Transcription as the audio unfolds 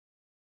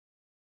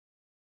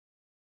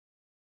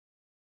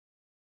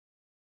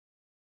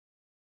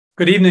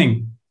Good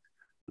evening.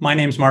 My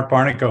name is Mark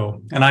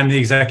Barnico, and I'm the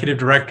Executive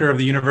Director of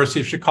the University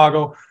of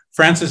Chicago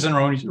Francis and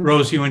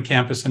Rose Ewan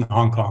Campus in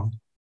Hong Kong.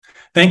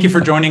 Thank you for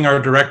joining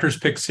our Director's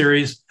Pick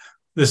series,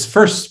 this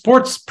first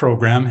sports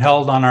program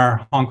held on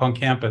our Hong Kong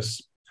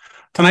campus.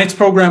 Tonight's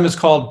program is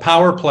called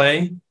Power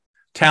Play,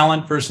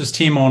 Talent versus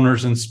Team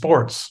Owners in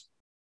Sports.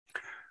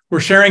 We're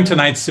sharing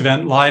tonight's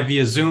event live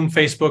via Zoom,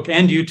 Facebook,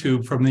 and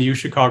YouTube from the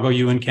UChicago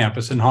Ewan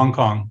Campus in Hong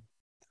Kong.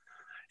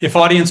 If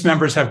audience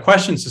members have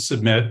questions to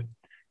submit,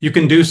 you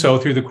can do so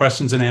through the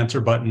questions and answer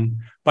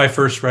button by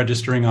first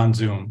registering on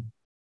Zoom.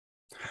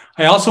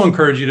 I also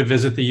encourage you to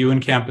visit the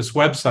Ewan Campus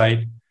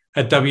website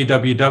at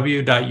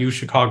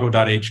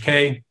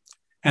www.uchicago.hk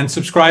and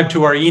subscribe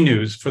to our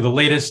e-news for the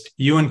latest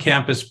Ewan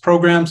Campus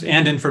programs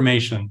and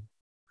information.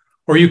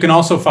 Or you can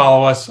also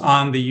follow us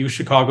on the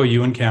UChicago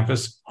Ewan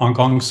Campus Hong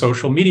Kong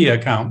social media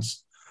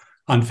accounts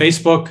on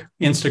Facebook,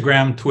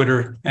 Instagram,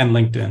 Twitter, and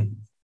LinkedIn.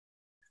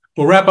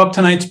 We'll wrap up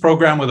tonight's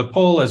program with a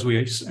poll as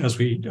we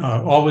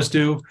always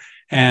do,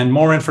 and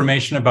more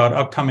information about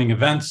upcoming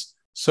events,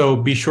 so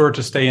be sure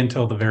to stay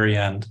until the very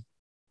end.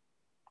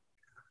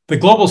 The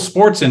global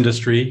sports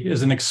industry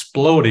is an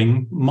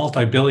exploding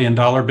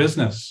multi-billion-dollar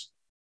business.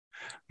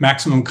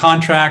 Maximum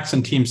contracts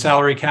and team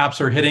salary caps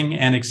are hitting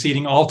and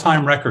exceeding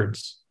all-time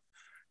records,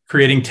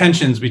 creating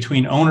tensions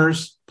between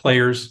owners,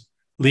 players,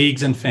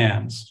 leagues, and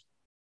fans.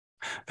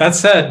 That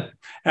said,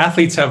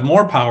 athletes have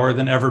more power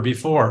than ever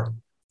before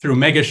through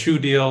mega shoe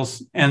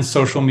deals and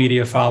social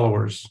media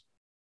followers.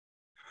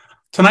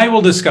 Tonight,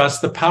 we'll discuss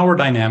the power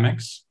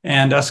dynamics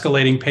and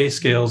escalating pay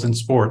scales in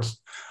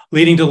sports,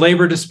 leading to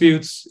labor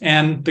disputes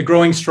and the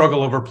growing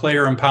struggle over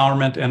player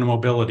empowerment and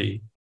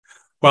mobility,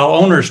 while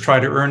owners try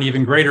to earn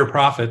even greater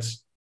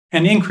profits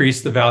and increase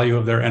the value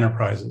of their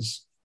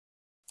enterprises.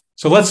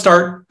 So let's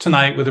start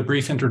tonight with a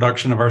brief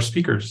introduction of our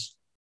speakers.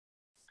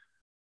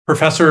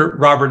 Professor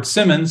Robert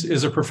Simmons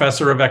is a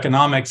professor of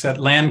economics at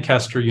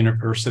Lancaster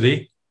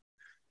University.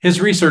 His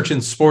research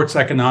in sports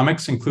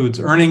economics includes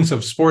earnings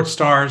of sports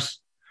stars,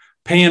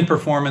 pay and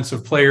performance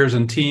of players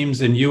and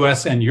teams in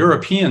US and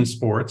European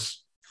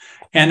sports,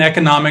 and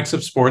economics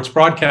of sports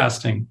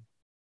broadcasting.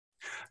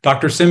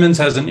 Dr. Simmons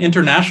has an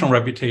international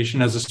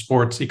reputation as a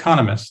sports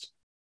economist.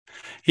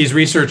 He's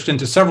researched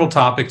into several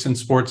topics in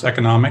sports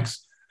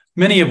economics,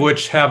 many of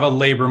which have a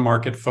labor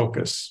market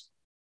focus.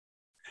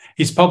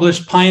 He's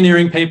published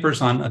pioneering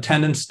papers on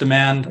attendance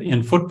demand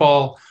in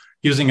football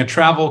using a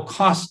travel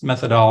cost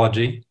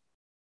methodology,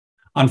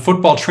 on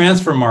football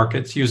transfer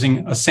markets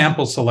using a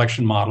sample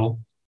selection model,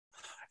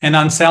 and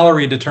on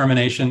salary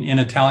determination in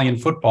Italian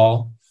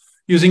football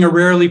using a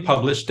rarely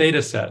published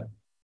data set.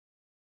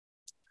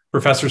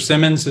 Professor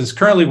Simmons is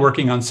currently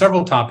working on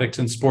several topics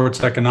in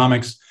sports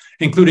economics,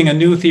 including a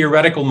new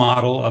theoretical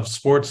model of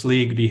sports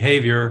league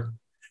behavior,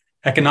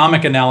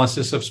 economic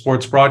analysis of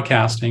sports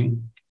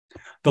broadcasting,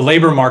 the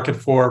labor market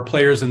for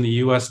players in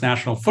the US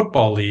National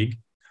Football League,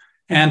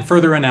 and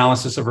further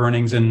analysis of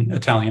earnings in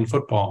Italian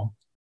football.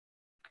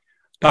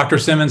 Dr.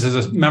 Simmons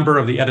is a member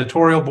of the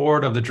editorial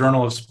board of the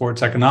Journal of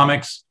Sports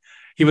Economics.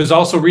 He was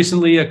also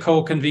recently a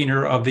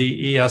co-convener of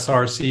the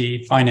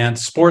ESRC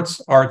Finance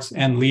Sports, Arts,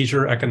 and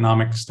Leisure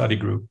Economic Study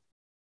Group.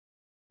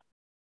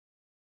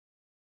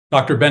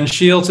 Dr. Ben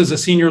Shields is a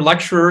senior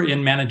lecturer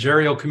in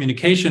managerial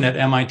communication at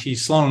MIT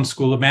Sloan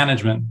School of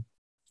Management.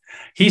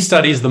 He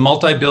studies the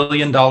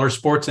multi-billion-dollar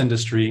sports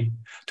industry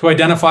to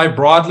identify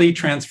broadly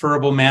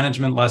transferable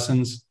management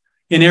lessons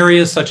in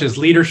areas such as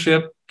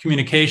leadership,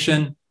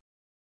 communication,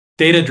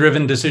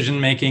 data-driven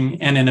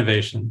decision-making, and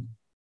innovation.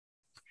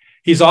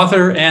 He's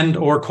author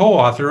and/or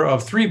co-author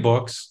of 3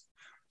 books: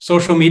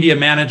 Social Media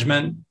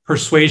Management,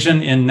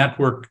 Persuasion in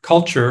Network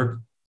Culture,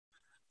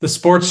 The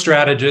Sports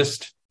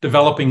Strategist,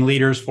 Developing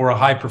Leaders for a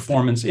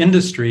High-Performance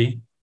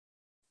Industry,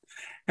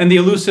 and The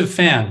Elusive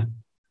Fan,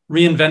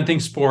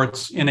 Reinventing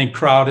Sports in a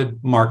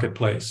Crowded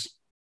Marketplace.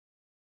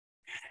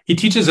 He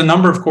teaches a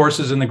number of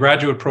courses in the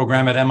graduate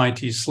program at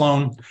MIT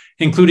Sloan,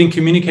 including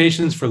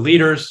Communications for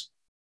Leaders,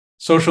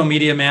 Social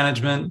Media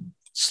Management,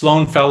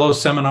 Sloan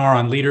Fellows Seminar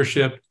on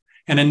Leadership,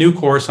 and a new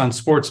course on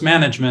sports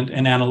management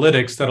and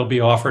analytics that'll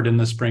be offered in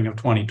the spring of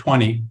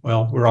 2020.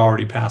 Well, we're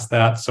already past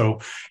that, so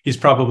he's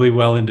probably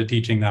well into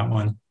teaching that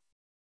one.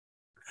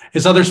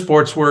 His other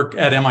sports work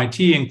at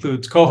MIT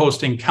includes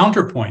co-hosting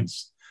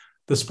Counterpoints,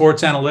 the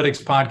sports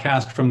analytics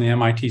podcast from the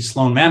MIT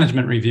Sloan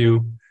Management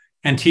Review,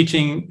 and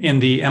teaching in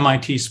the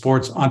MIT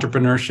Sports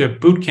Entrepreneurship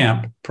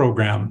Bootcamp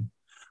program,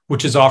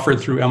 which is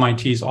offered through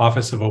MIT's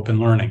Office of Open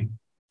Learning.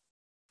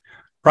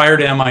 Prior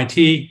to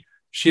MIT,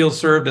 Shields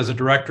served as a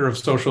director of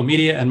social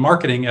media and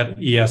marketing at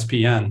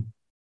ESPN.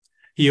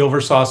 He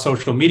oversaw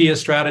social media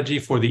strategy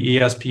for the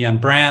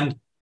ESPN brand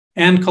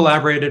and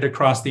collaborated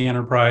across the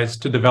enterprise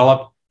to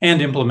develop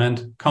and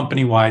implement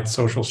company-wide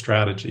social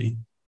strategy.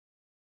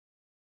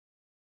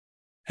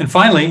 And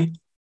finally,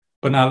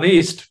 but not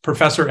least,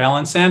 Professor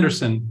Alan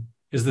Sanderson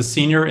is the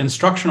senior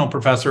instructional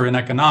professor in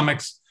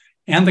economics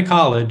and the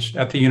college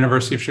at the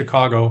University of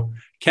Chicago,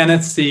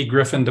 Kenneth C.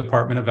 Griffin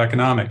Department of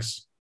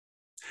Economics.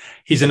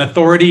 He's an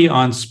authority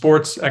on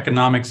sports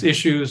economics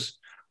issues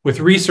with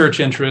research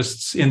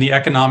interests in the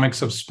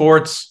economics of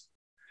sports,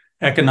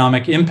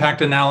 economic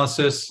impact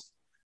analysis,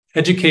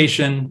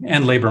 education,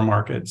 and labor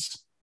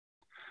markets.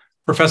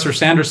 Professor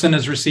Sanderson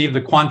has received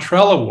the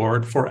Quantrell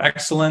Award for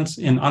Excellence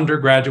in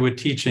Undergraduate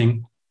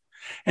Teaching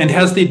and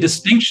has the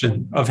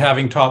distinction of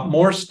having taught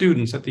more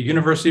students at the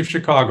University of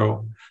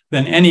Chicago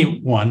than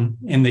anyone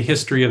in the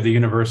history of the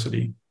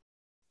university.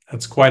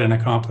 That's quite an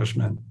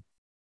accomplishment.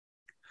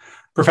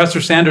 Professor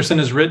Sanderson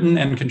has written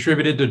and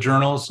contributed to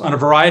journals on a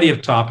variety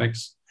of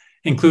topics,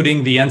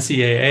 including the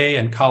NCAA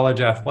and college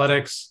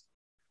athletics,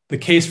 the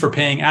case for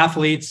paying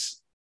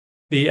athletes,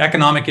 the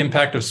economic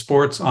impact of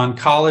sports on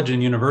college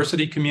and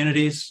university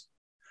communities,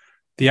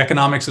 the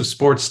economics of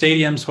sports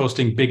stadiums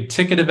hosting big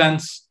ticket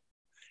events,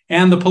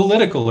 and the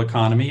political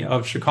economy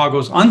of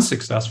Chicago's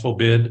unsuccessful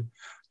bid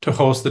to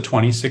host the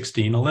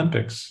 2016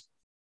 Olympics.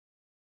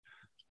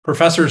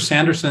 Professor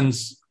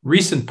Sanderson's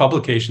recent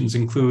publications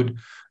include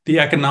the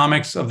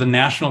economics of the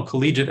National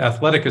Collegiate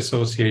Athletic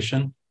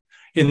Association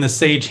in the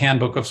Sage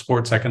Handbook of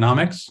Sports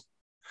Economics,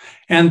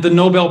 and the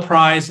Nobel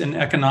Prize in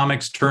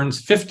Economics turns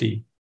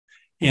 50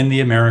 in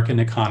The American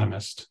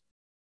Economist.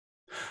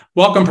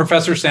 Welcome,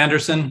 Professor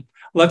Sanderson.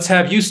 Let's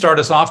have you start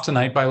us off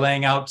tonight by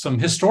laying out some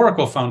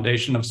historical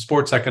foundation of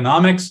sports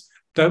economics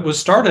that was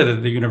started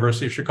at the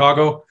University of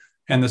Chicago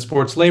and the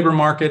sports labor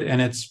market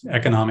and its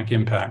economic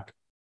impact.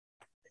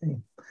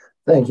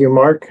 Thank you,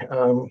 Mark,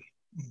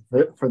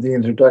 for the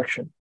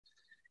introduction.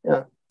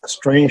 Yeah,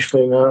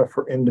 strangely enough,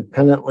 or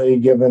independently,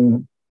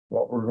 given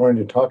what we're going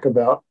to talk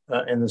about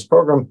in this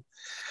program,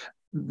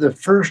 the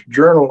first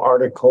journal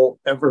article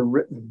ever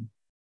written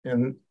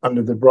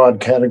under the broad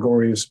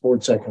category of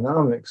sports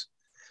economics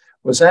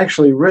was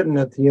actually written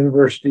at the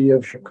University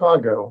of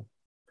Chicago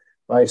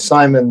by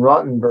Simon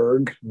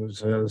Rottenberg, who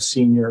was a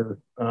senior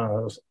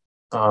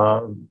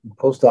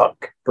postdoc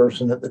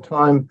person at the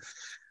time.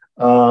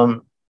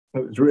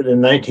 It was written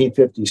in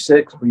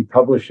 1956. We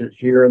published it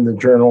here in the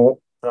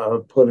Journal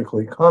of Political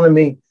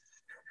Economy.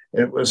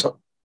 It was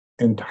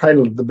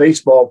entitled The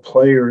Baseball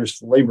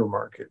Players' Labor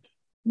Market.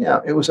 Yeah,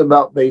 it was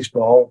about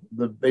baseball,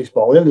 the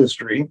baseball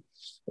industry,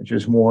 which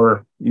is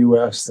more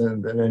US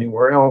than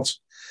anywhere else.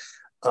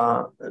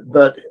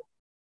 But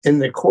in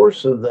the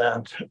course of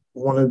that,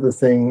 one of the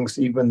things,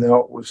 even though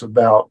it was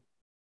about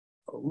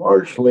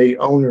largely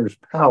owners'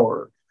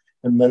 power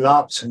and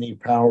monopsony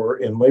power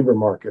in labor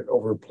market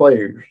over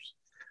players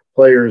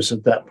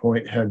at that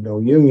point had no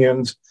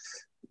unions.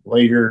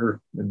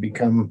 Later, it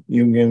become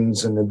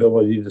unions and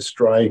ability to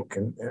strike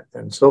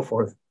and so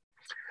forth.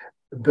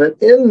 But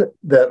in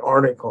that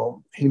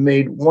article, he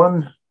made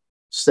one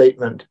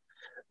statement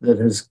that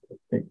has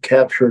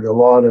captured a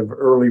lot of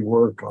early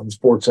work on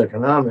sports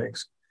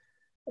economics.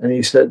 And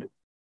he said,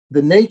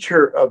 the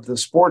nature of the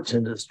sports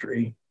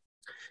industry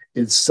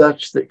is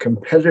such that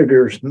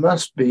competitors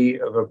must be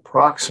of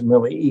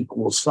approximately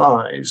equal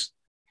size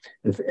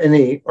if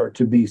any are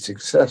to be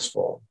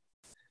successful.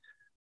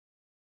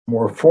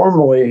 More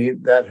formally,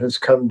 that has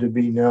come to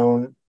be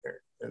known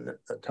in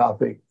the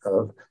topic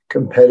of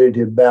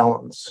competitive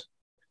balance.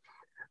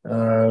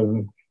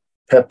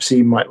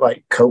 Pepsi might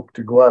like Coke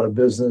to go out of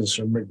business,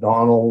 or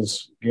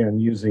McDonald's, again,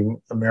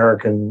 using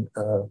American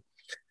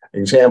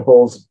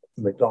examples.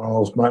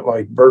 McDonald's might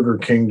like Burger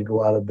King to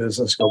go out of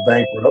business, go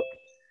bankrupt,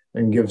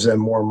 and gives them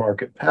more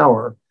market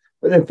power.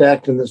 But in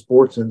fact, in the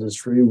sports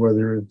industry,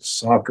 whether it's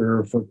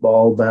soccer,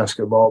 football,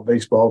 basketball,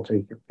 baseball,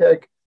 take your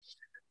pick,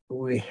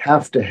 we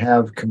have to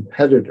have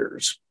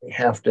competitors. We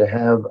have to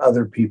have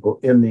other people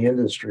in the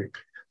industry.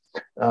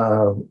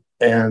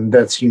 And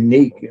that's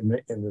unique in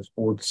the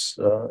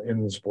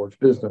sports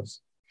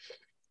business.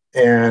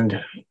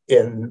 And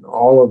in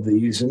all of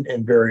these,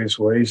 in various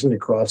ways, and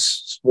across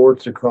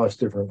sports, across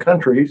different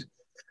countries,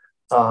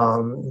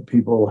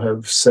 people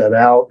have set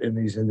out in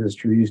these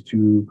industries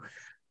to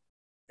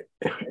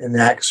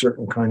enact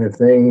certain kind of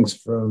things,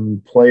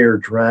 from player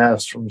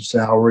drafts, from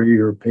salary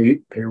or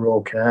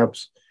payroll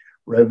caps,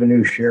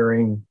 revenue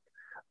sharing,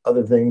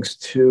 other things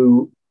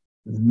to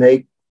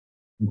make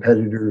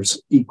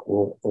competitors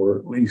equal, or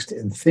at least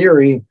in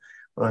theory.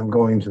 When I'm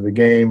going to the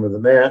game or the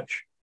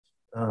match,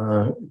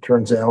 it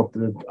turns out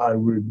that I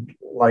would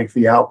like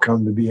the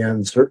outcome to be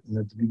uncertain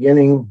at the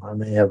beginning. I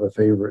may have a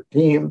favorite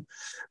team,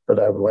 but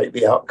I would like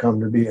the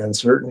outcome to be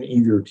uncertain.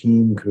 Either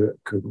team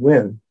could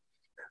win.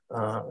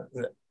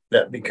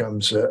 That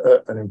becomes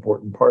an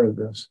important part of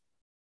this.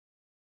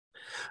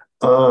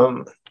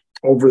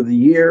 Over the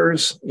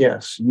years,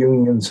 yes,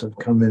 unions have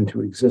come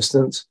into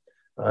existence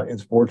in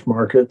sports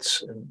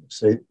markets, and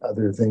say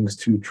other things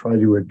to try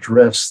to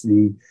address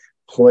the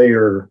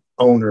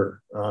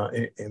player-owner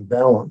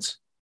imbalance.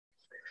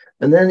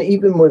 And then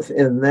even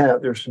within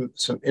that, there's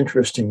some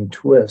interesting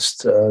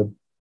twists.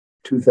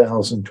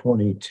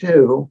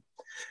 2022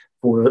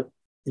 for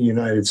the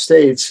United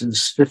States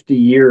is 50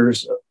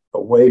 years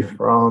away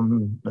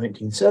from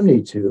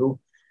 1972,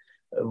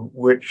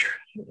 which,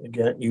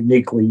 again,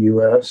 uniquely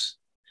US.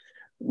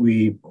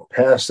 We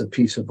passed a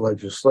piece of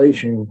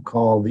legislation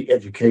called the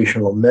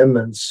Educational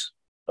Amendments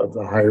of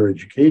the Higher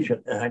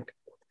Education Act,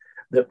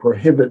 that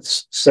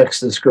prohibits sex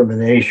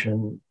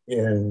discrimination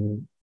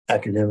in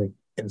academic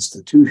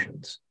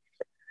institutions.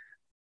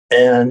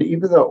 And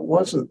even though it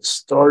wasn't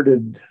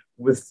started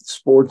with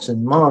sports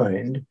in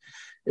mind,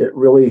 it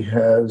really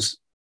has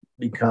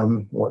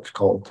become what's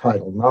called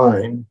Title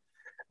IX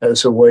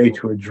as a way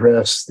to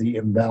address the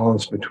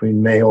imbalance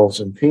between males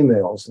and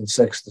females in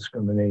sex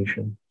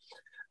discrimination.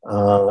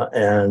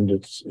 And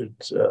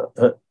it's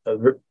a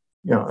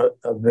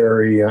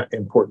very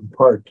important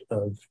part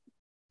of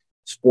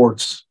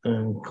sports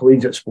and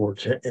collegiate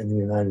sports in the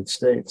United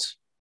States.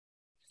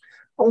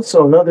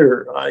 Also,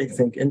 another, I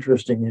think,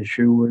 interesting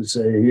issue was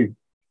a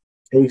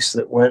case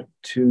that went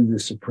to the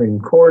Supreme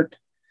Court.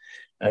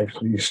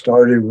 Actually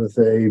started with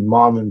a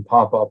mom and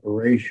pop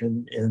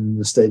operation in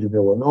the state of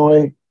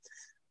Illinois.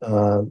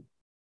 The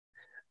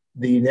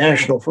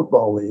National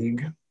Football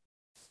League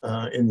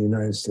in the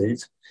United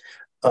States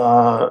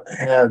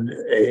had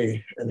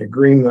an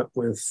agreement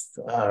with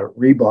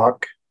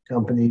Reebok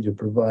company to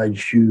provide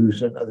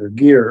shoes and other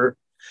gear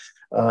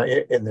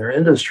in their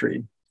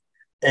industry.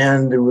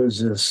 And there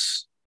was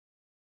this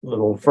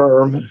little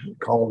firm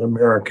called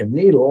American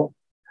Needle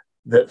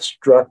that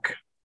struck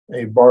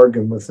a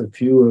bargain with a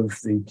few of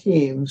the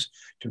teams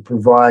to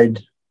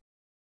provide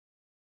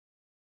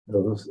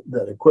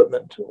that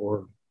equipment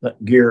or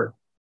that gear.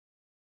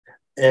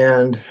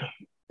 And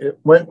it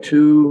went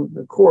to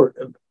the court,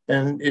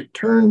 and it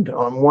turned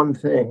on one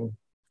thing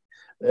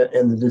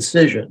in the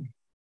decision.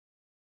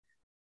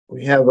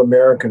 We have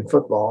American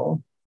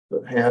football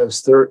that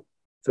has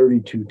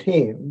 32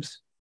 teams.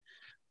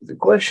 The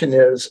question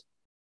is,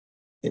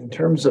 in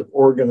terms of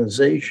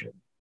organization,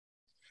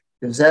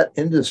 is that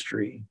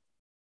industry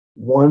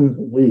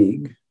one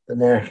league, the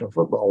National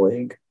Football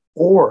League,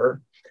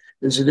 or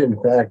is it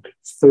in fact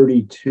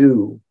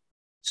 32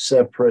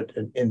 separate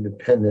and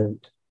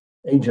independent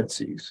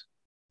agencies?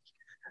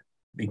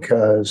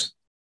 Because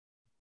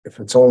if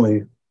it's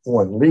only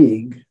one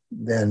league,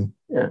 then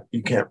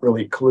you can't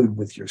really collude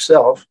with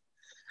yourself.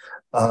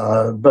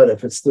 But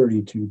if it's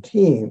 32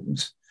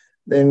 teams,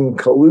 then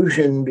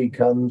collusion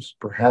becomes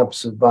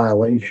perhaps a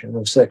violation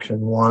of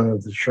Section 1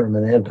 of the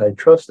Sherman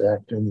Antitrust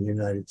Act in the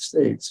United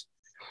States.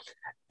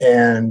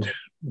 And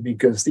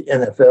because the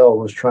NFL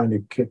was trying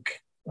to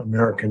kick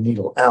American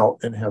Needle out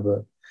and have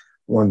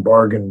one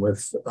bargain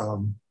with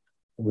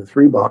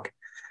Reebok.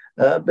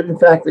 But in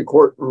fact, the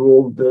court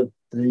ruled that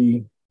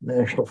the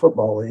National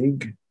Football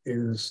League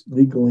is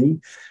legally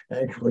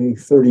actually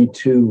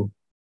 32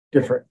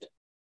 different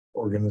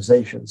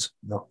organizations,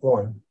 not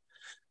one.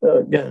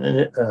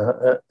 Again,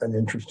 an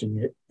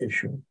interesting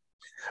issue.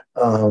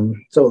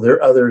 So there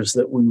are others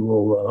that we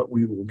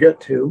will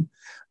get to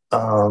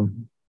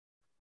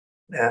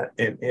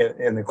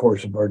in the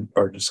course of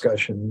our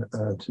discussion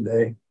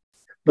today.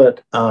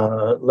 But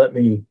let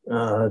me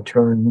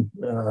turn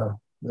the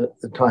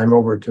time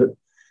over to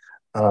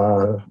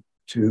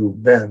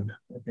Ben,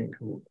 I think,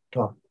 who will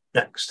talk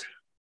next.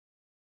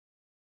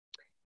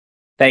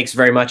 Thanks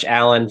very much,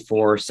 Alan,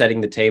 for setting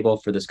the table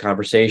for this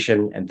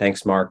conversation. And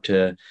thanks, Mark,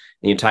 to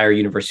the entire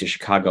University of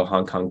Chicago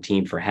Hong Kong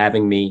team for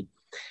having me.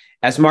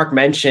 As Mark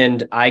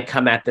mentioned, I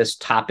come at this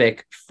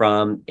topic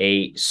from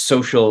a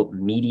social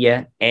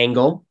media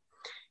angle,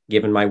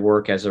 given my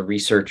work as a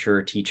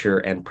researcher, teacher,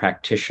 and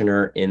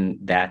practitioner in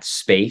that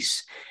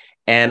space.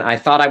 And I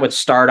thought I would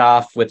start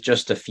off with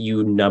just a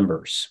few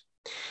numbers.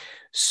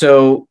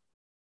 So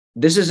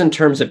this is in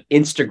terms of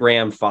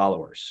Instagram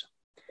followers.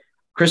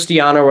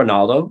 Cristiano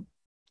Ronaldo,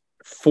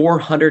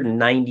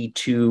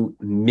 492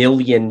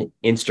 million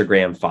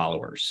Instagram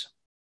followers.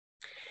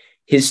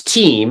 His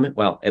team,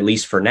 well, at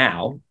least for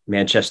now,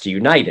 Manchester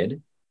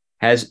United,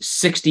 has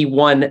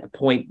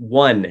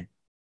 61.1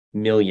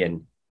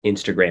 million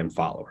Instagram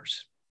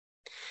followers.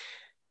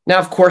 Now,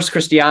 of course,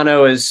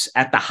 Cristiano is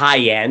at the high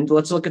end.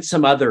 Let's look at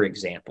some other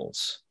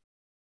examples.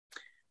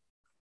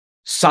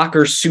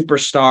 Soccer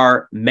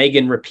superstar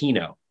Megan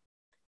Rapinoe,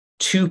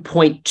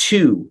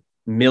 2.2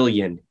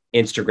 million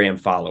Instagram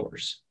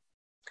followers.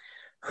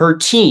 Her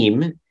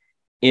team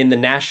in the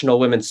National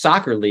Women's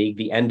Soccer League,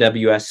 the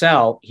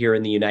NWSL here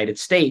in the United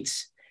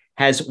States,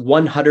 has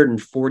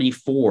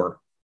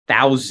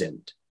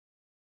 144,000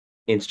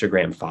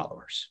 Instagram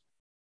followers.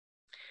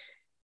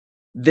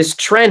 This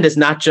trend is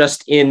not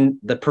just in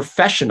the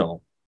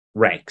professional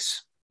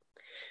ranks.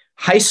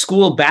 High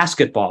school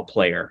basketball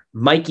player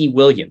Mikey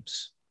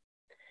Williams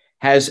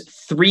has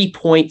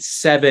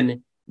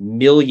 3.7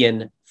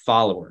 million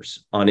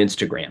followers on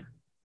Instagram.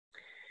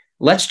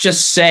 Let's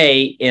just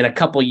say in a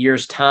couple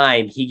years'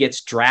 time, he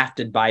gets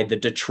drafted by the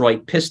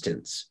Detroit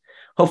Pistons.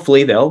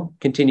 Hopefully they'll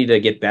continue to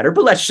get better,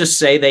 but let's just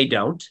say they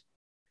don't.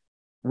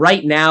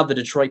 Right now, the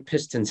Detroit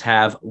Pistons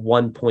have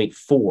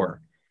 1.4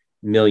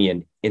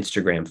 million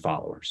Instagram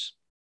followers.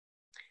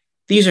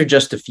 These are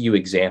just a few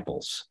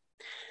examples.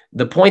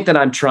 The point that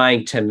I'm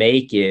trying to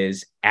make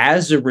is,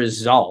 as a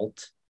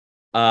result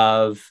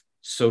of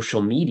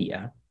social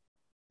media,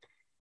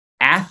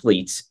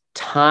 athletes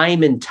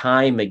time and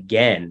time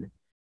again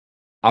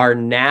are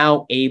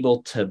now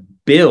able to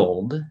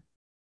build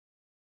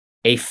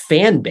a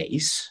fan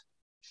base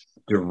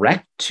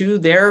direct to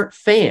their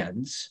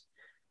fans,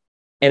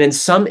 and in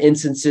some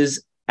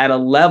instances at a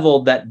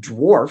level that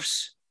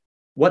dwarfs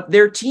what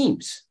their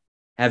teams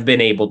have been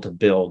able to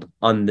build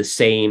on the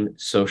same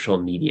social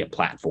media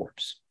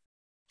platforms.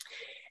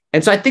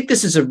 And so I think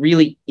this is a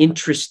really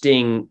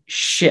interesting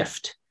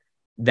shift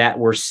that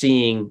we're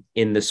seeing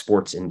in the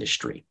sports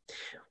industry,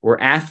 where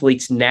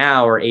athletes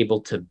now are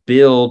able to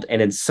build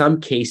and in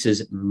some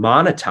cases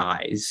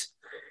monetize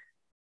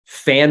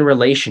fan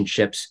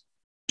relationships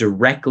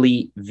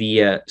directly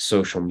via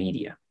social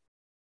media.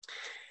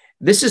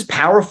 This is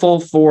powerful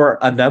for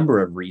a number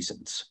of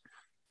reasons.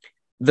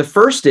 The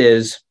first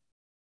is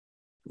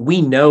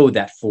we know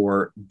that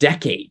for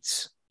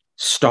decades,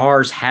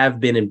 stars have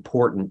been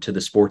important to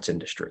the sports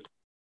industry.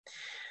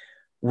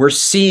 We're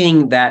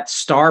seeing that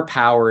star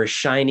power is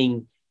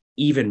shining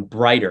even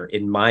brighter,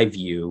 in my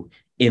view,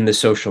 in the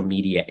social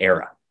media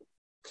era,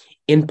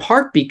 in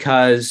part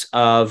because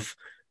of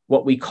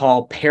what we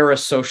call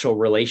parasocial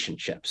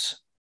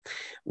relationships.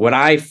 When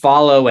I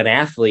follow an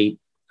athlete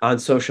on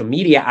social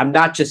media, I'm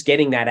not just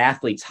getting that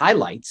athlete's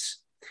highlights.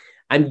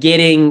 I'm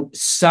getting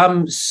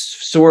some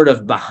sort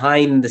of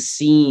behind the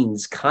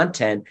scenes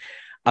content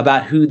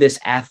about who this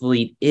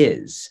athlete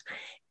is.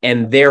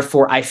 And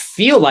therefore, I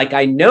feel like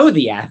I know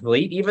the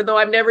athlete, even though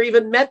I've never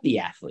even met the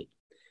athlete.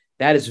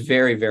 That is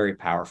very, very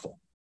powerful.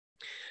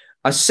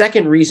 A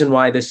second reason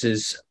why this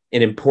is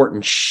an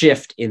important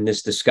shift in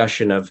this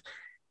discussion of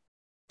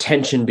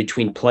tension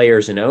between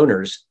players and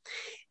owners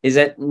is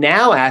that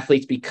now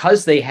athletes,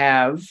 because they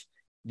have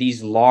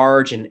these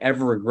large and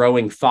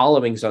ever-growing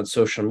followings on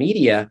social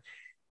media,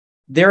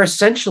 they're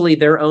essentially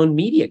their own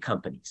media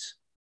companies.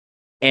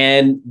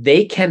 And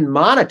they can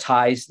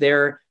monetize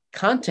their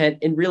content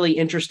in really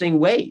interesting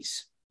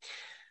ways.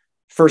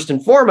 First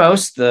and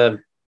foremost, the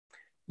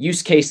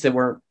use case that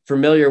we're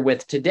familiar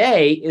with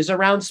today is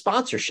around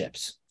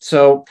sponsorships.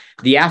 So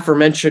the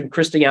aforementioned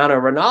Cristiano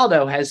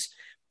Ronaldo has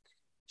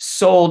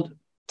sold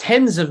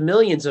tens of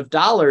millions of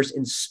dollars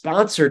in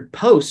sponsored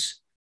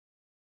posts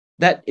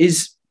that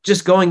is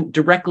just going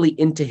directly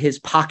into his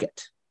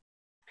pocket.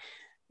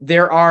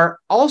 There are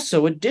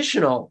also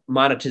additional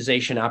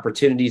monetization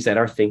opportunities that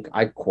I think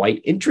are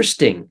quite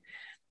interesting.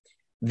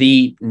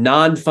 The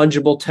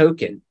non-fungible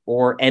token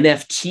or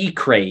NFT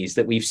craze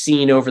that we've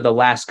seen over the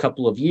last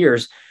couple of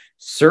years,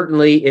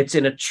 certainly it's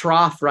in a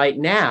trough right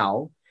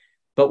now.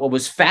 But what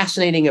was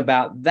fascinating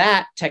about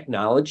that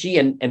technology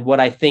and what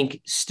I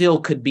think still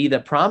could be the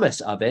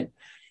promise of it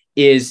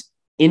is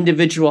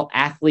individual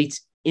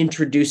athletes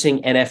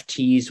introducing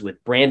NFTs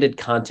with branded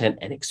content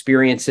and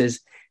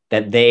experiences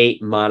that they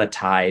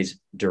monetize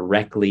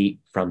directly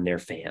from their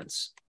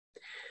fans.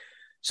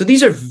 So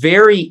these are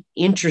very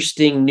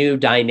interesting new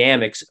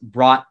dynamics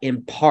brought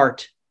in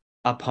part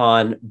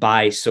upon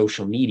by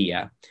social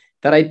media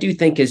that I do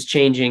think is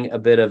changing a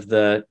bit of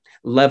the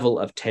level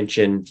of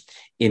tension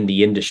in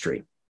the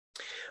industry.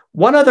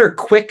 One other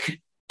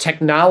quick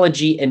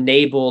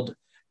technology-enabled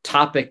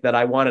topic that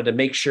I wanted to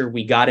make sure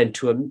we got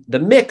into the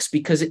mix,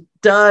 because it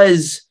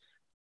does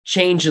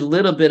change a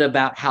little bit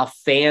about how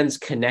fans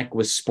connect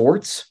with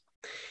sports,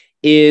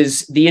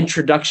 is the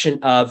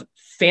introduction of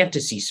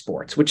fantasy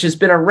sports, which has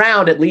been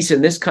around, at least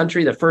in this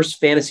country. The first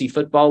fantasy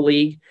football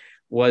league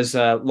was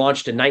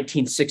launched in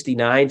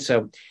 1969.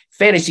 So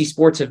fantasy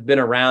sports have been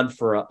around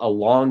for a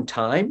long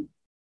time.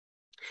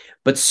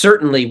 But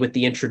certainly with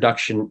the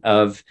introduction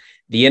of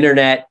the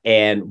internet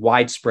and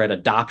widespread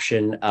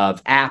adoption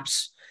of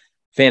apps,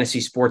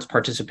 fantasy sports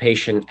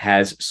participation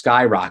has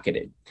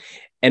skyrocketed.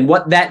 And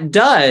what that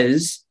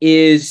does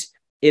is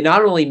it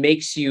not only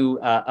makes you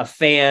a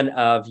fan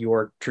of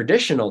your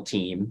traditional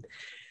team,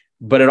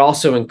 but it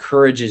also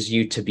encourages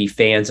you to be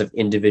fans of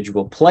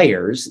individual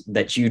players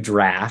that you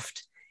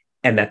draft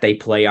and that they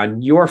play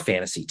on your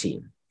fantasy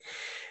team.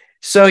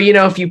 So,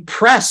 if you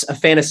press a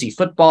fantasy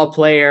football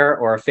player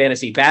or a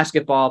fantasy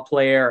basketball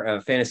player, or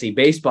a fantasy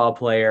baseball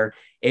player,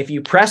 if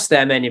you press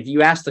them and if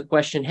you ask the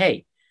question,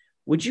 hey,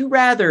 would you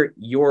rather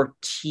your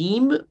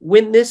team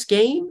win this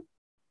game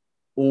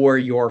or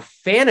your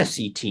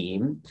fantasy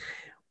team?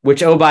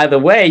 Which, oh, by the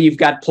way, you've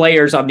got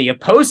players on the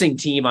opposing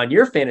team on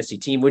your fantasy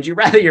team. Would you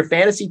rather your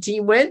fantasy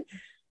team win?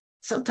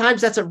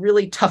 Sometimes that's a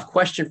really tough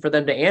question for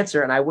them to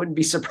answer. And I wouldn't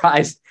be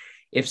surprised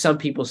if some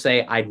people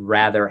say, I'd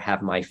rather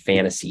have my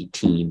fantasy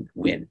team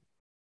win.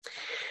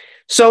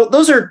 So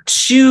those are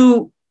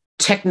two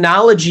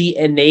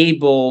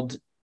technology-enabled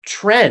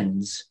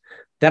trends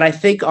that I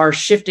think are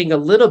shifting a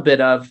little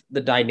bit of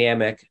the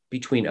dynamic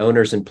between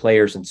owners and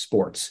players in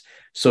sports.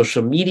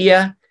 Social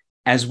media,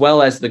 as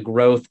well as the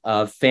growth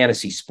of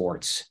fantasy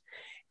sports.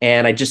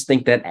 And I just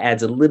think that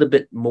adds a little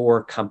bit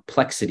more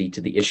complexity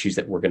to the issues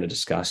that we're going to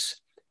discuss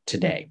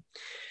today.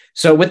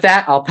 So with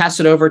that, I'll pass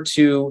it over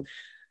to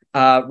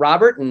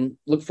Robert and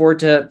look forward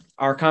to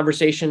our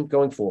conversation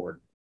going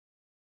forward.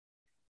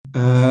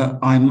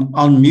 I'm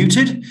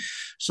unmuted.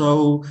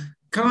 So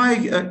can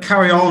I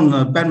carry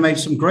on? Ben made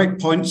some great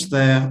points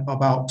there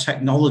about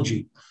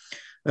technology.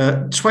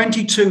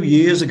 22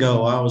 years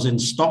ago, I was in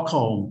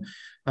Stockholm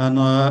And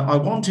I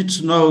wanted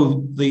to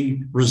know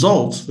the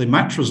result, the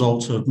match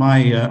result of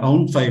my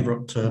own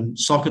favourite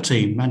soccer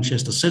team,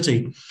 Manchester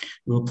City,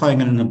 who were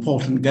playing in an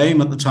important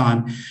game at the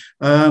time.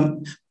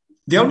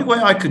 The only way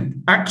I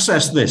could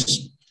access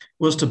this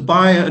was to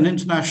buy an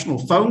international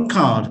phone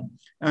card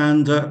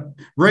and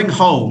ring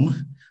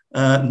home,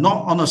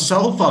 not on a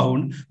cell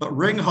phone, but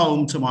ring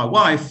home to my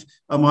wife,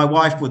 and my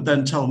wife would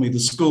then tell me the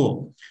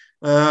score.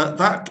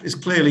 That is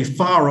clearly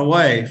far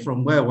away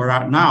from where we're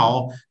at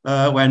now,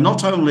 where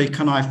not only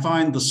can I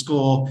find the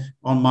score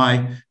on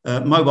my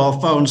mobile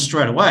phone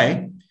straight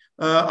away,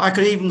 I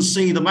could even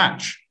see the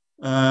match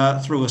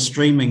through a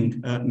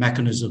streaming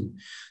mechanism.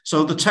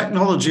 So the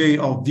technology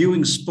of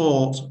viewing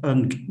sport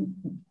and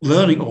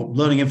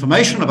learning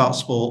information about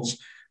sports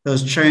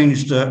has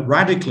changed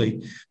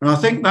radically. And I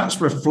think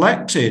that's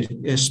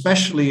reflected,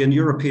 especially in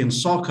European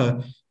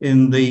soccer,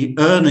 in the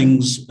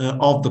earnings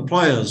of the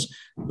players.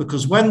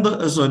 Because when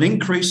there's an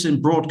increase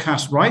in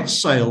broadcast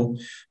rights sale,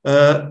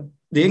 the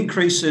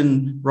increase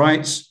in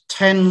rights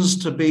tends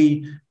to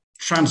be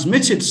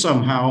transmitted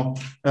somehow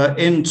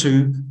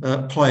into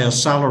player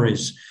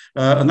salaries.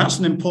 And that's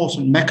an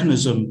important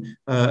mechanism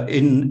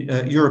in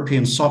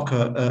European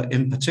soccer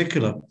in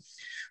particular.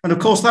 And of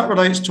course, that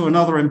relates to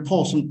another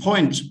important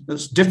point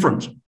that's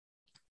different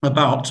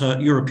about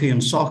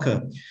European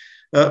soccer.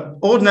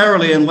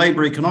 Ordinarily in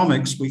labor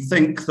economics, we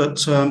think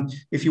that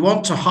if you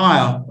want to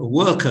hire a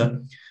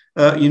worker,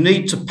 you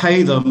need to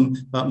pay them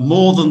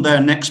more than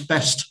their next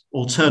best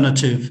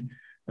alternative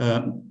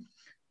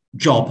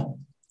job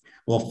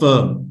or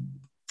firm.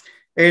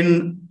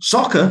 In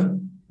soccer,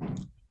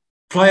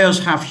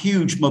 players have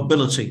huge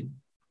mobility.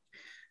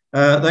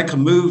 They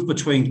can move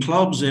between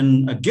clubs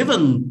in a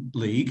given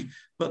league,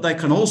 but they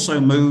can also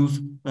move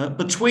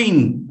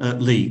between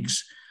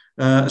leagues,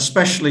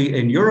 especially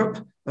in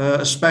Europe,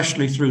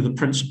 especially through the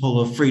principle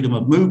of freedom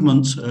of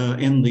movement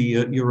in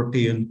the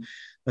European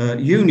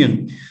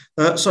Union.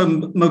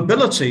 So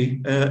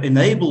mobility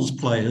enables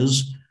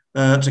players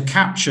to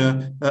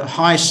capture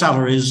high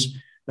salaries.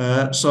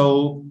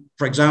 So,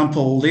 for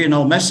example,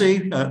 Lionel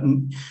Messi,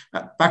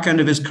 back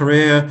end of his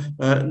career,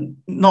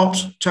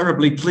 not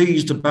terribly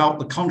pleased about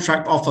the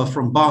contract offer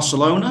from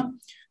Barcelona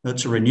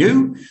to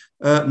renew,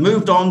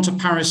 moved on to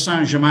Paris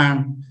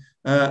Saint-Germain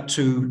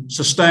to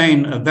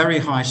sustain a very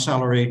high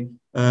salary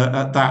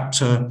at that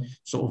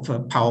sort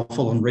of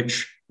powerful and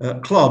rich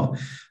club.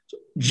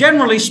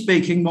 Generally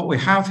speaking, what we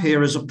have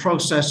here is a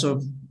process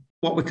of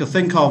what we could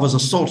think of as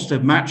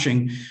assortative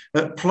matching.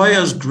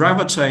 Players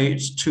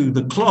gravitate to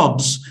the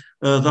clubs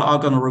that are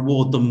going to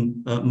reward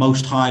them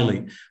most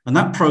highly. And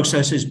that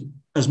process is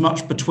as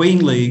much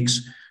between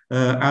leagues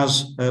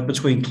as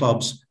between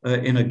clubs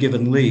in a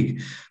given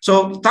league.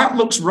 So that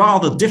looks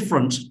rather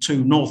different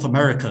to North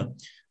America,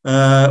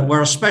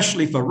 where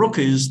especially for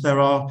rookies, there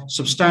are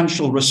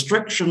substantial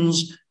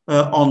restrictions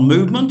on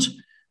movement.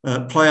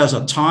 Players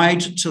are tied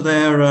to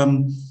their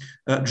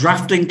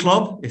drafting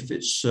club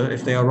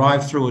if they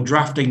arrive through a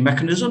drafting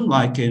mechanism,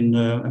 like in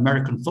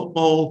American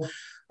football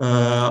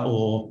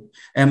or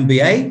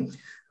NBA.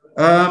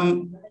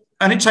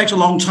 And it takes a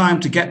long time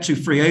to get to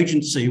free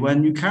agency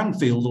when you can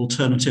field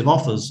alternative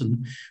offers.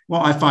 And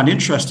what I find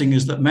interesting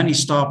is that many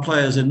star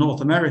players in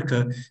North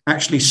America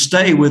actually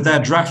stay with their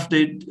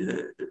drafted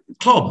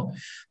club.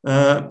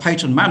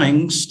 Peyton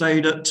Manning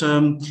stayed at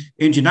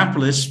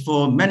Indianapolis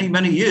for many,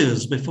 many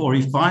years before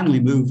he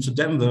finally moved to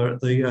Denver at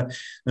the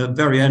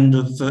very end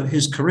of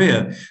his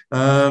career.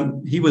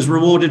 He was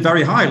rewarded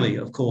very highly,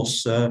 of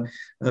course,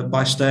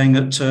 by staying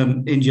at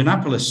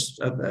Indianapolis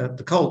at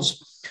the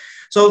Colts.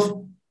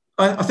 So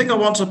I think I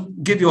want to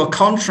give you a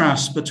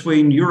contrast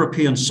between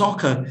European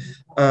soccer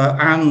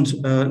and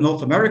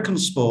North American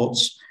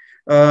sports.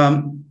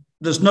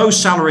 There's no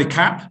salary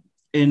cap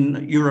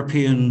in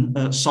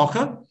European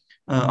soccer,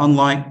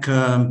 unlike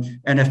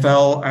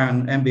NFL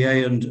and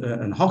NBA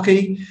and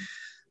hockey.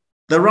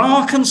 There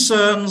are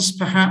concerns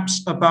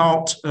perhaps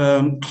about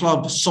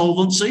club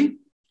solvency,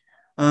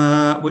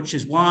 which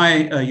is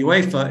why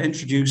UEFA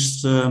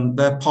introduced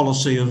their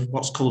policy of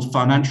what's called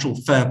financial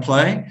fair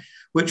play,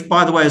 which,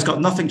 by the way, has got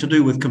nothing to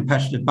do with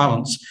competitive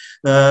balance.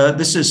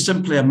 This is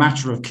simply a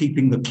matter of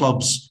keeping the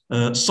clubs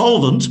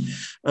solvent,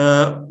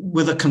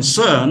 with a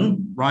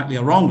concern, rightly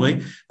or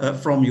wrongly,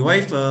 from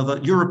UEFA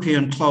that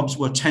European clubs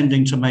were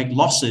tending to make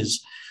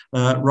losses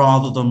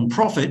rather than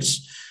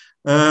profits.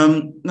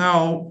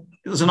 Now,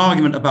 there's an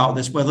argument about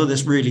this, whether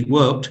this really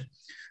worked.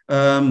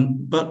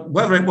 But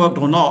whether it worked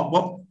or not,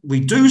 what we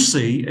do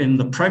see in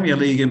the Premier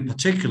League in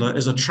particular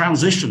is a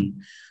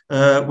transition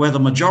where the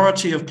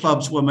majority of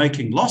clubs were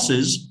making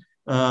losses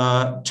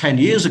 10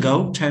 years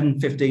ago, 10,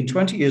 15,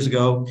 20 years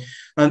ago.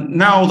 And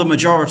now the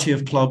majority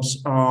of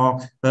clubs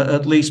are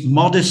at least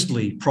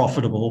modestly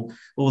profitable,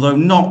 although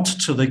not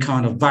to the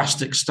kind of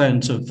vast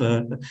extent of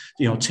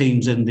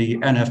teams in the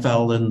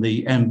NFL and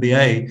the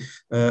NBA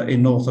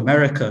in North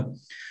America.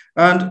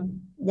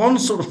 And one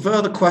sort of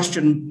further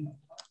question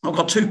I've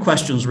got two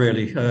questions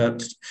really,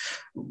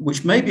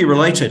 which may be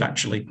related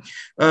actually.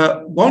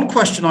 One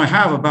question I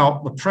have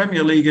about the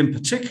Premier League in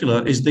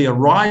particular is the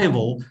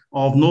arrival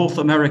of North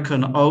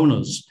American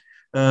owners.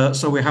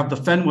 So we have the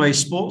Fenway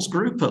Sports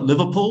Group at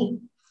Liverpool,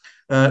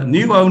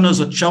 new owners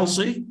at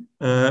Chelsea,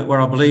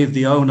 where I believe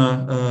the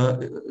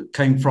owner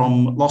came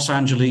from Los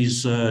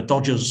Angeles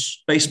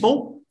Dodgers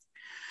baseball.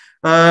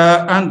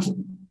 And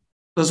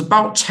there's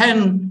about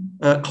 10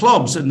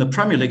 clubs in the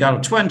Premier League out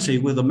of 20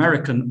 with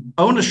American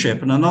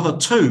ownership, and another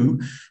 2,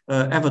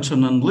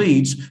 Everton and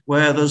Leeds,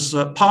 where there's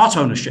part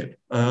ownership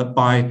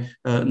by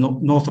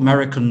North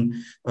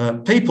American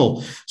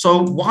people.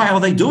 So why are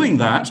they doing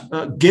that,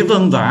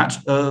 given that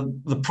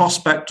the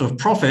prospect of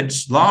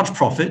profits, large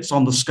profits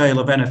on the scale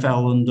of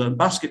NFL and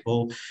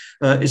basketball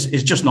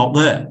is just not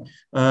there,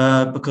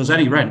 because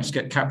any rents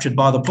get captured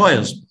by the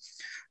players.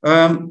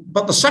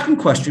 But the second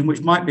question,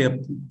 which might be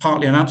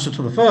partly an answer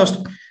to the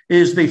first,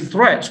 is the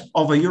threat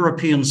of a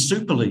European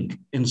Super League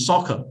in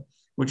soccer,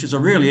 which is a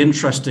really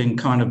interesting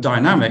kind of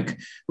dynamic,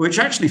 which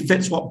actually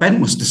fits what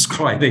Ben was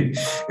describing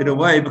in a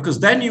way, because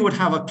then you would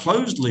have a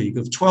closed league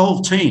of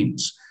 12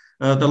 teams,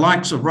 the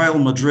likes of Real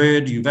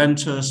Madrid,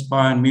 Juventus,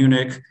 Bayern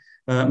Munich,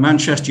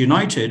 Manchester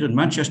United, and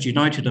Manchester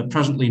United are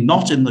presently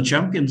not in the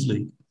Champions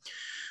League.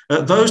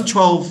 Those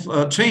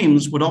 12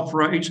 teams would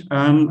operate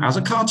as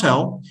a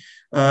cartel,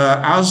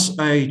 as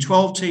a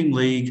 12-team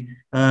league,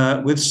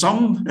 with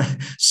some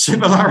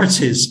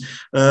similarities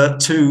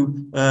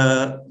to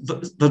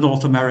the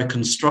North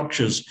American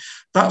structures.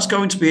 That's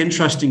going to be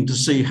interesting to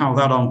see how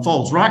that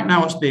unfolds. Right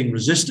now, it's being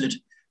resisted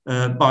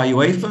by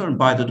UEFA and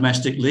by the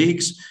domestic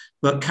leagues,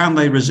 but can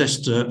they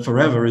resist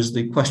forever is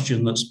the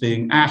question that's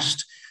being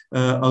asked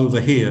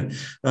over here.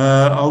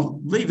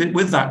 I'll leave it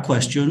with that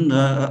question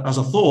as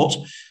a thought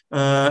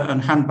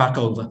and hand back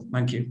over.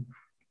 Thank you.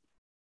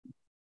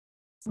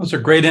 Those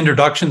are great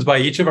introductions by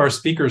each of our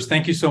speakers.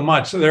 Thank you so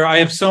much. I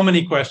have so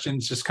many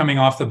questions just coming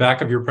off the back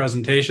of your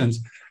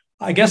presentations.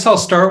 I guess I'll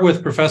start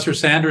with Professor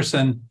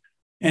Sanderson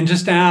and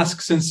just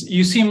ask, since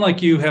you seem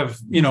like you have,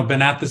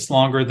 been at this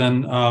longer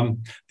than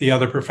the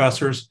other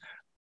professors,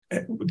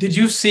 did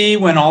you see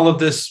when all of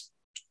this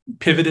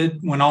pivoted,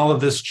 when all of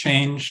this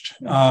changed?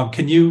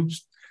 Can you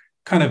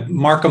kind of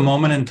mark a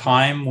moment in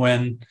time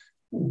when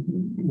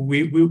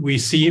we've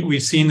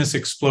seen this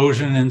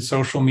explosion in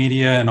social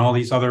media and all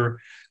these other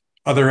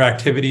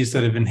activities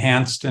that have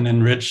enhanced and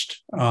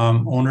enriched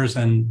owners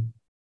and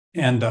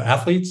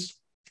athletes?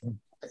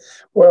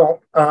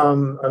 Well,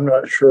 I'm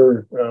not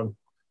sure,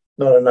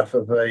 not enough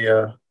of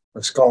a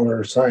scholar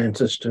or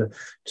scientist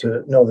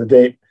to know the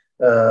date.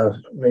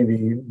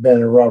 Maybe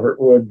Ben or Robert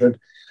would, but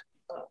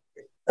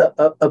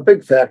a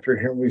big factor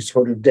here, we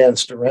sort of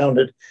danced around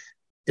it,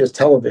 is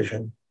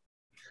television,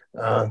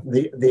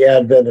 the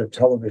advent of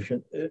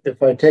television.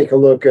 If I take a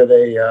look at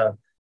a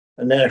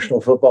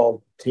national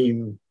football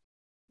team,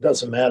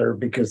 doesn't matter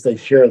because they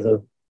share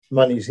the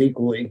monies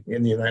equally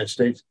in the United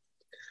States.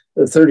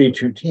 The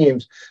 32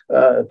 teams,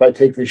 if I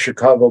take the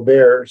Chicago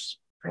Bears,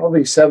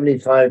 probably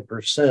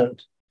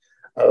 75%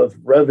 of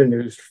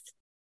revenues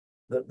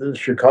that the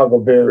Chicago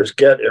Bears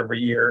get every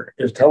year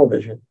is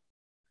television.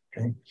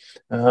 Okay?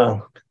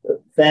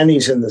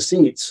 Fannies in the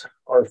seats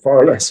are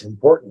far less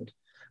important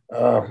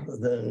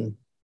than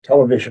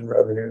television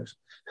revenues.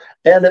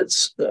 And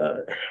it's,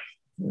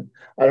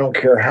 I don't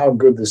care how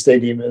good the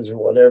stadium is or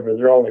whatever,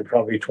 there are only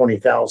probably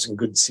 20,000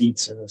 good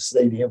seats in a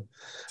stadium.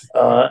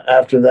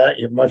 After that,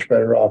 you're much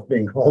better off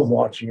being home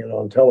watching it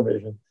on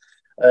television.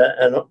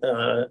 An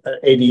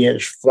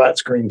 80-inch flat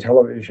screen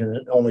television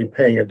and only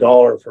paying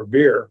 $1 for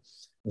beer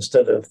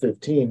instead of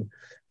 15.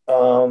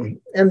 And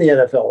the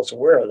NFL is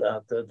aware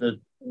of that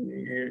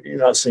you're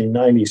not seeing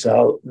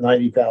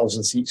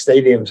 90,000 seat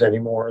stadiums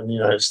anymore in the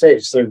United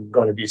States. They're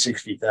going to be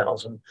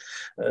 60,000.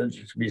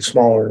 Just be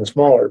smaller and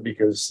smaller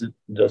because it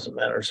doesn't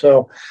matter.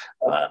 So,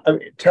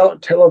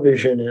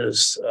 television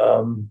is,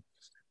 and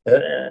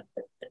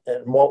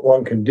what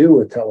one can do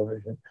with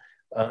television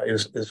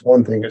is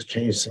one thing that's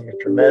changed things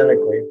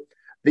dramatically.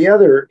 The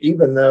other,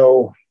 even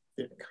though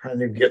it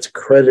kind of gets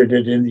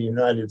credited in the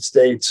United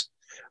States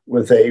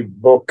with a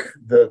book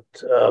that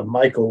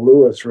Michael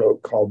Lewis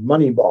wrote called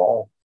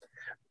Moneyball,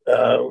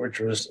 which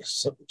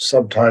was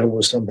subtitle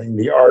was something,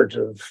 The Art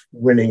of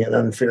Winning an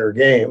Unfair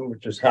Game,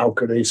 which is how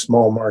could a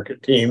small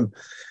market team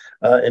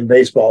in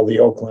baseball, the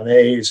Oakland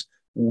A's,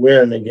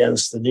 win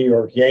against the New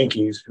York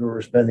Yankees, who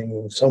were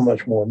spending so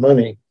much more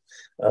money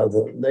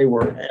than they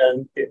were.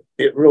 And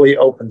it really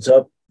opens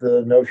up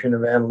the notion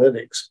of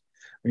analytics.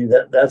 I mean,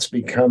 that's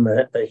become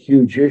a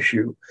huge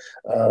issue,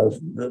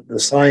 the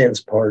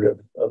science part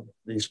of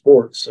these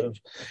sports. Of,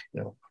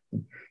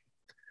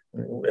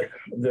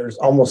 there's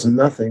almost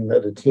nothing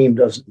that a team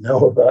doesn't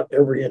know about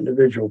every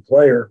individual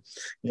player.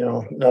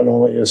 Not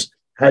only his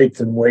height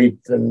and weight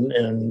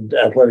and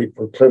athletic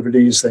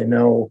proclivities, they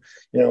know,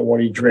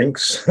 what he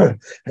drinks,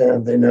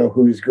 and they know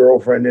who his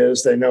girlfriend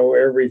is. They know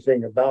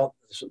everything about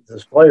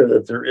this player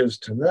that there is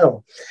to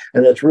know,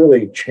 and it's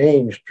really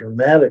changed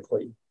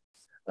dramatically.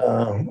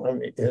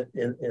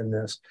 In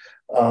this,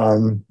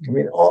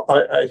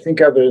 I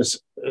think of it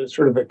as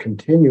sort of a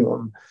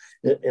continuum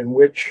in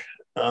which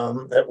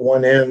at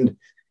one end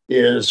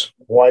is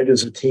why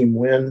does a team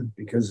win?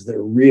 Because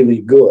they're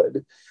really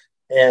good.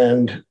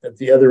 And at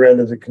the other end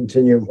of the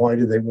continuum, why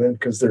do they win?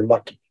 Because they're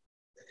lucky.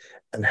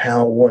 And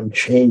how one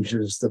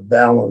changes the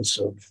balance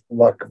of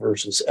luck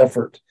versus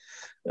effort.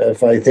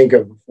 If I think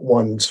of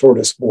one sort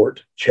of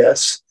sport,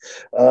 chess,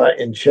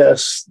 in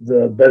chess,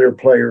 the better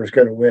player is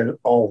going to win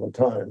all the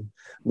time.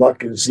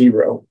 Luck is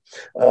zero.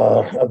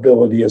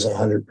 Ability is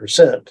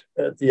 100%.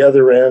 At the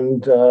other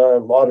end,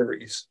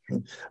 lotteries.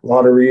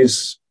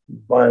 Lotteries,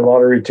 buy a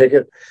lottery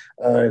ticket,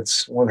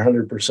 it's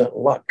 100%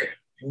 luck.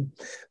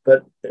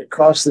 But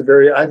across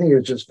I think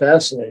it's just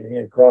fascinating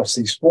across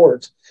these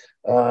sports,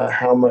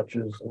 how much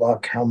is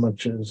luck, how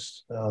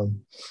much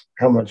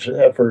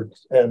effort,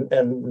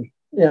 and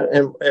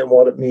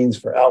what it means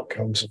for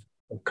outcomes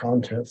of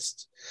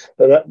contests.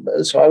 But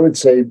so I would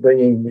say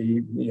bringing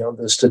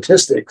the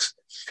statistics,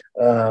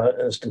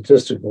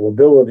 statistical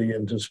ability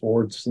into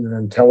sports and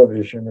then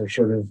television are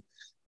sort of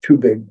two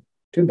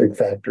big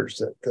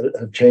factors that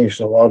have changed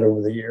a lot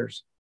over the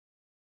years.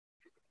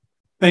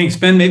 Thanks,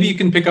 Ben. Maybe you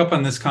can pick up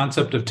on this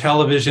concept of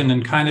television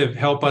and kind of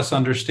help us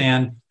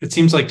understand. It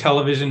seems like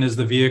television is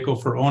the vehicle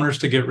for owners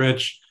to get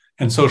rich,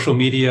 and social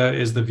media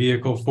is the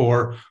vehicle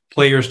for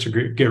players to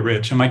get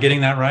rich. Am I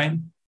getting that right?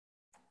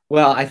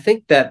 Well, I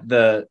think that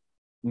the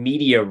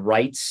media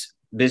rights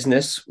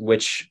business,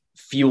 which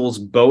fuels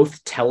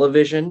both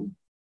television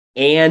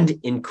and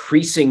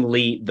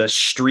increasingly the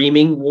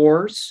streaming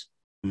wars,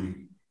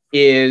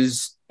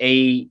 is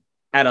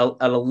at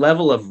a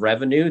level of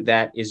revenue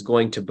that is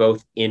going to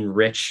both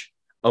enrich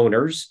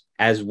owners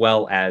as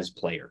well as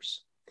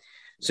players.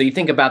 So you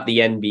think about the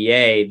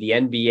NBA. The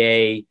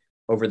NBA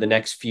over the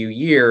next few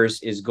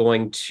years is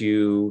going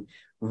to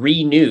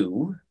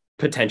renew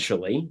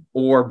potentially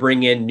or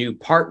bring in new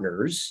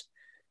partners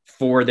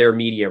for their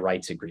media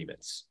rights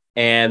agreements.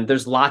 And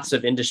there's lots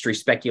of industry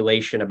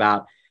speculation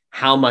about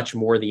how much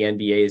more the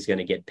NBA is going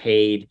to get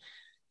paid.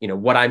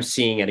 What I'm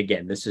seeing, and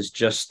again, this is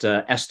just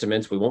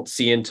estimates. We won't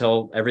see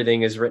until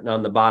everything is written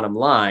on the bottom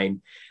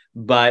line,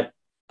 but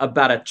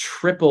about a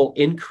triple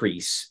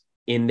increase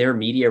in their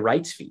media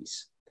rights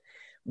fees,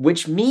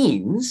 which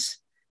means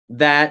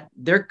that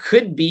there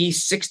could be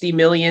 $60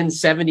 million,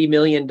 $70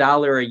 million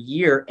a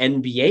year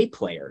NBA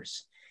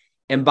players.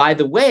 And by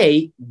the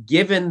way,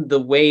 given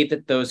the way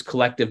that those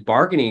collective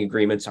bargaining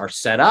agreements are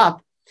set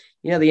up,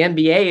 the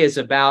NBA is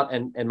about,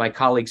 and my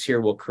colleagues here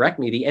will correct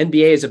me, the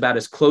NBA is about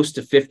as close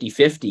to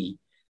 50-50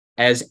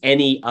 as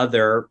any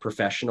other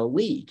professional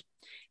league.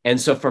 And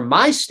so from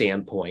my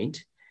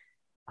standpoint,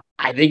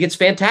 I think it's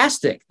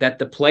fantastic that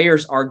the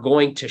players are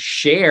going to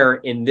share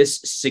in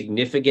this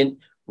significant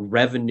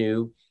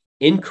revenue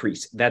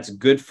increase. That's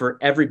good for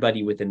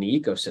everybody within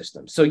the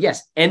ecosystem. So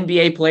yes,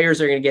 NBA players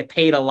are going to get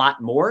paid a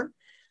lot more,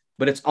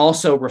 but it's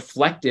also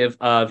reflective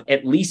of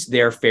at least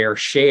their fair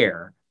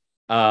share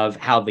of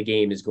how the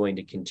game is going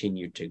to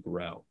continue to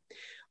grow.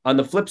 On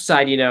the flip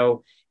side,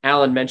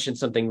 Alan mentioned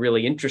something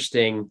really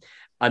interesting.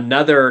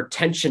 Another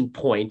tension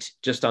point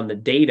just on the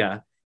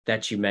data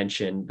that you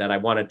mentioned that I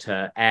wanted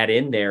to add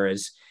in there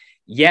is,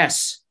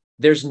 yes,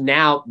 there's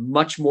now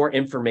much more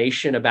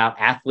information about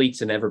athletes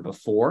than ever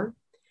before.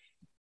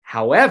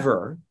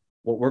 However,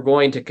 what we're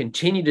going to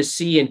continue to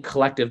see in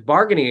collective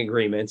bargaining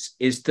agreements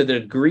is to the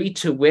degree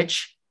to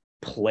which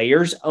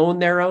players own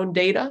their own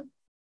data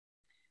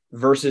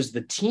versus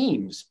the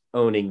teams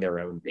owning their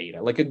own data.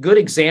 Like a good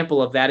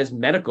example of that is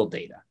medical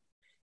data.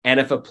 And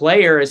if a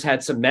player has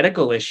had some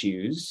medical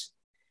issues,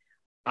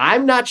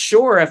 I'm not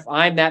sure if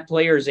I'm that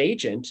player's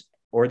agent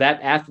or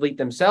that athlete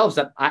themselves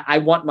that I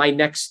want my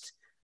next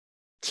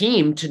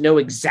team to know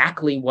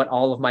exactly what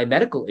all of my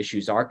medical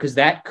issues are, because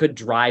that could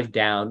drive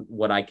down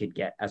what I could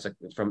get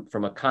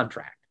from a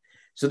contract.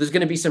 So there's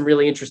going to be some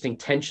really interesting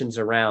tensions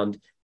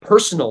around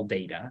personal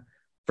data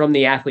from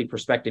the athlete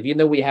perspective. Even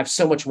though we have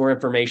so much more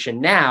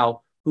information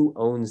now, who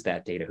owns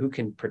that data? Who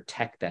can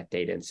protect that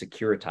data and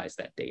securitize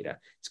that data?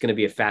 It's going to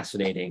be a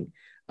fascinating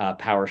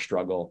power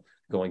struggle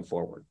going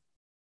forward.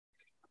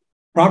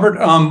 Robert,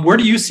 where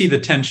do you see the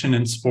tension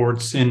in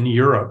sports in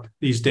Europe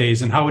these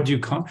days, and how would you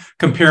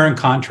compare and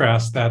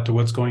contrast that to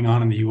what's going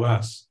on in the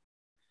U.S.?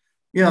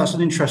 Yeah, that's an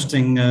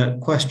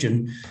interesting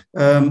question.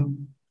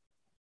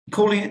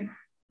 Calling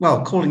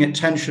it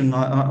tension,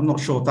 I'm not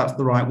sure if that's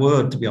the right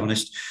word, to be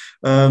honest.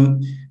 At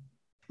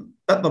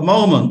the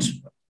moment,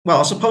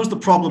 I suppose the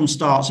problem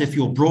starts if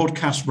your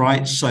broadcast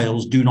rights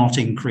sales do not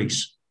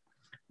increase.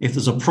 If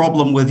there's a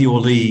problem with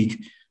your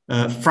league,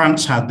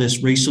 France had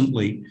this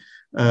recently,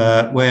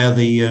 where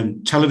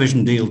the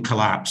television deal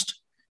collapsed,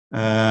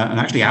 and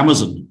actually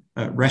Amazon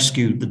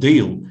rescued the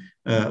deal,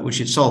 which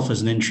itself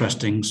is an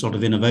interesting sort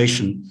of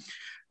innovation.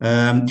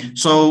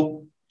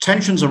 So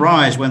tensions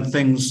arise when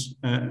things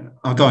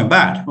are going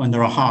bad, when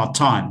there are hard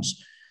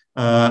times,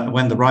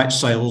 when the rights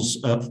sales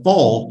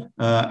fall,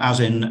 as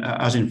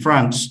in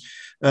France.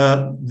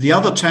 The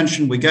other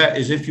tension we get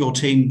is if your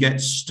team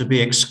gets to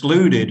be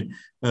excluded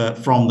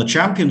from the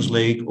Champions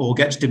League or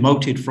gets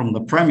demoted from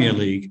the Premier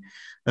League.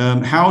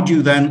 How do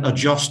you then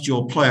adjust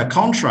your player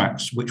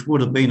contracts, which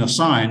would have been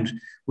assigned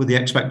with the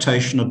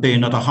expectation of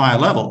being at a higher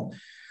level?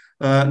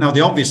 Now,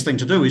 the obvious thing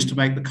to do is to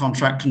make the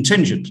contract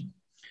contingent.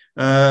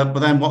 But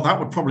then what that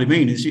would probably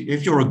mean is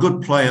if you're a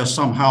good player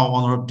somehow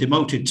on a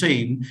demoted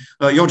team,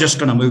 you're just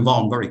going to move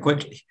on very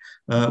quickly.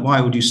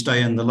 Why would you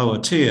stay in the lower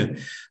tier?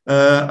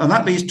 And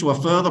that leads to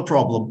a further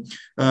problem.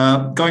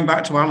 Going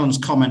back to Alan's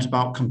comment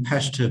about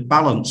competitive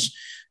balance,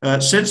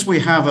 since we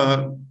have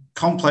a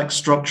complex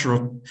structure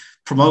of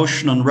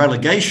promotion and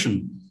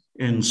relegation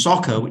in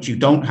soccer, which you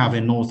don't have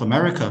in North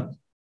America,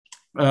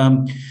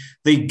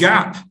 the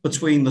gap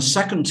between the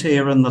second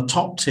tier and the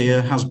top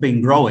tier has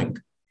been growing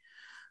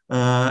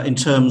in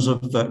terms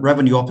of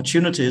revenue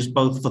opportunities,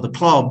 both for the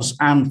clubs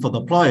and for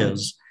the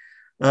players.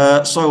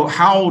 So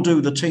how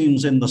do the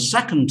teams in the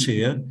second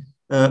tier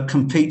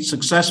compete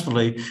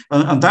successfully?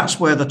 And that's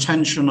where the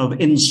tension of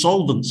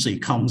insolvency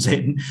comes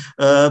in,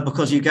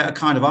 because you get a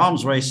kind of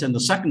arms race in the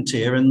second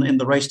tier in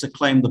the race to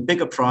claim the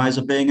bigger prize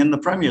of being in the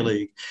Premier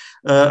League.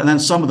 And then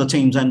some of the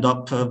teams end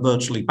up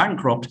virtually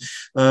bankrupt.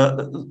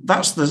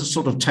 That's the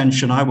sort of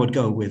tension I would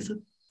go with.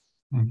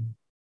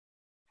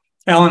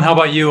 Alan, how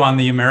about you on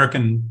the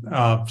American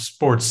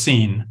sports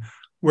scene?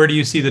 Where do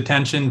you see the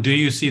tension? Do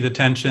you see the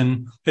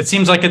tension? It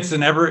seems like it's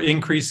an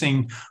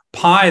ever-increasing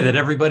pie that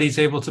everybody's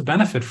able to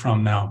benefit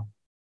from now.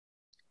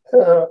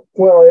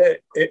 Well,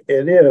 it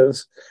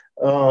is.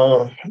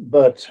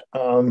 But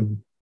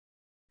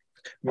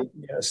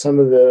some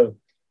of the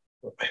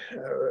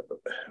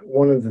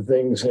one of the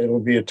things, it'll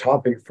be a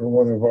topic for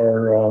one of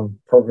our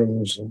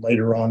programs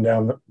later on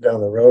down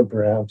the road,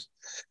 perhaps.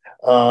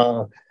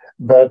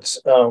 But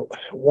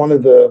one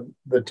of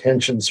the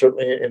tensions,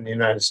 certainly in the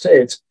United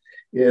States,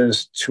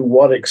 is to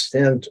what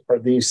extent are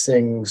these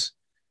things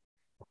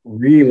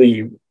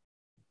really,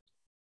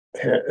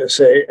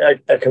 say,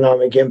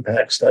 economic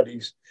impact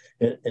studies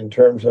in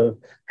terms of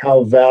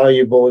how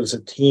valuable is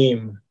a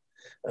team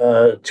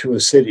to a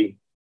city?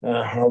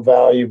 How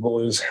valuable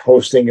is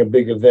hosting a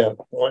big event,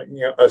 like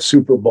a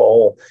Super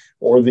Bowl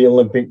or the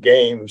Olympic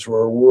Games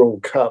or a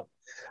World Cup?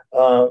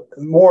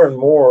 More and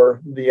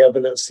more, the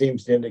evidence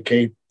seems to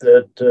indicate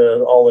that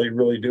all they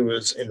really do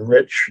is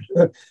enrich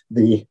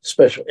the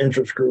special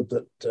interest group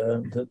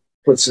that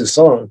puts this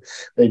on.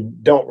 They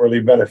don't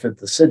really benefit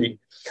the city.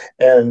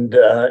 And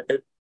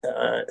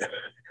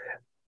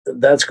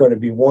that's going to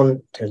be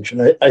one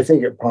tension. I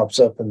think it pops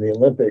up in the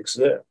Olympics.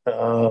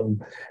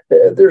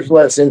 There's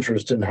less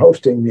interest in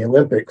hosting the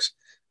Olympics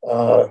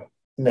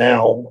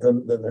now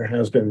than there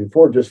has been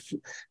before. Just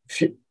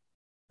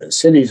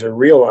cities are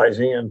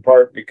realizing, in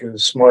part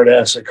because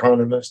smart-ass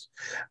economists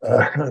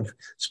have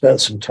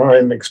spent some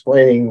time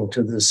explaining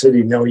to the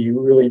city, no, you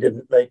really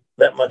didn't make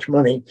that much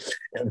money,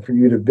 and for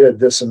you to bid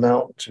this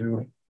amount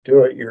to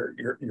do it, you're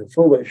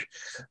foolish.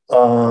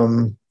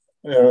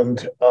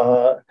 And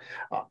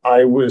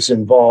I was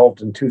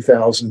involved in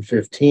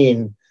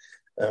 2015.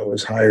 I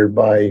was hired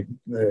by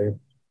the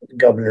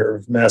governor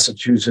of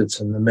Massachusetts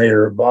and the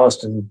mayor of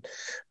Boston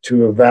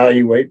to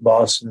evaluate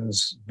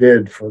Boston's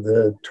bid for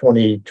the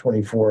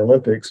 2024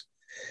 Olympics.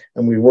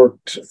 And we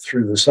worked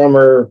through the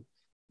summer,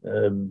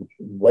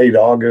 late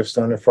August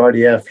on a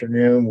Friday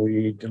afternoon.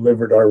 We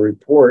delivered our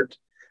report.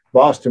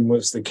 Boston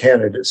was the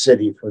candidate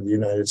city for the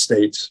United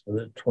States for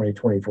the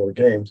 2024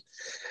 games.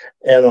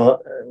 And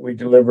we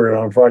delivered it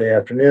on Friday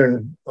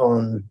afternoon.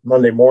 On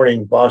Monday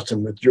morning,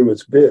 Boston withdrew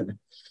its bid.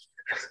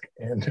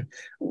 And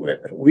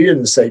we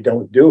didn't say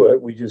don't do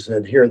it. We just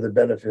said, here are the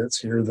benefits,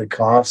 here are the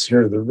costs,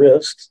 here are the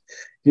risks,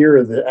 here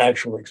are the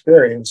actual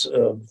experience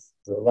of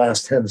the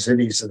last 10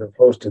 cities that have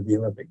hosted the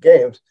Olympic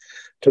Games.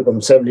 Took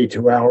them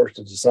 72 hours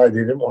to decide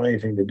they didn't want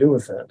anything to do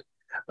with that.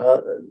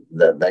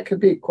 That could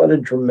be quite a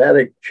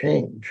dramatic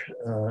change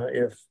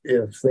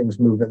if things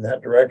move in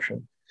that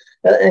direction.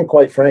 And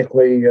quite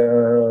frankly,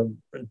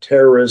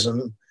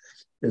 terrorism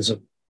is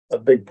a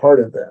big part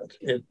of that.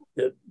 It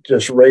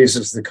just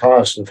raises the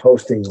cost of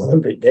hosting the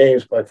Olympic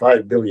Games by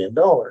 $5 billion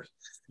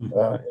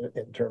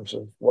in terms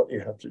of what you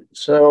have to do.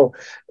 So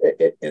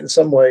in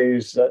some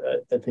ways,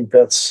 I think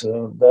that's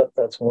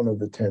one of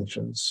the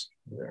tensions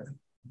there.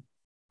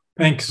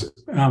 Thanks,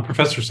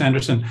 Professor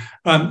Sanderson.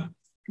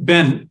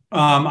 Ben,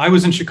 I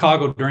was in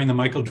Chicago during the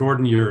Michael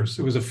Jordan years.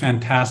 It was a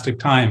fantastic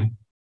time.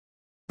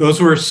 Those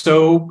were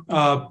so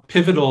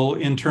pivotal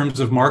in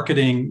terms of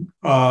marketing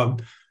an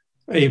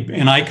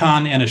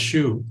icon and a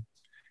shoe.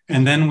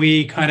 And then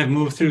we kind of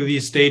moved through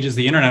these stages.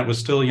 The internet was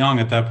still young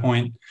at that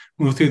point.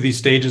 Moved through these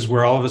stages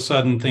where all of a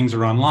sudden things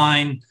are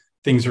online,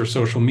 things are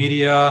social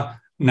media.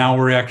 Now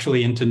we're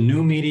actually into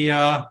new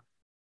media.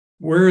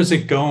 Where is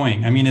it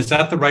going? I mean, is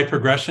that the right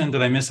progression?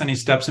 Did I miss any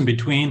steps in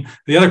between?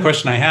 The other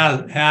question I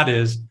had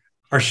is,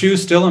 are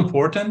shoes still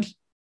important,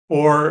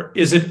 or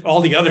is it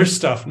all the other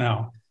stuff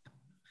now?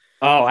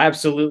 Oh,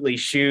 absolutely.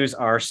 Shoes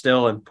are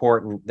still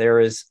important. There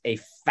is a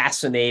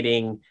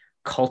fascinating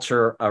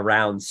culture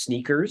around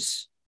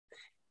sneakers,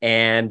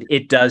 and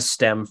it does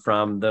stem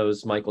from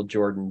those Michael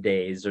Jordan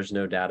days. There's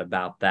no doubt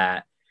about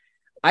that.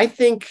 I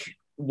think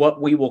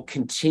what we will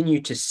continue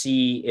to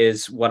see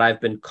is what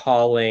I've been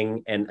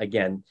calling, and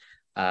again,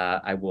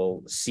 I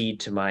will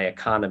cede to my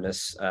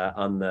economists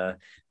on the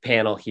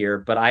panel here,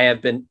 but I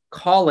have been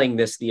calling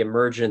this the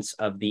emergence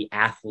of the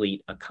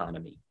athlete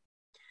economy,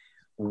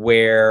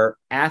 where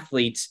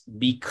athletes,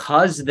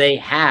 because they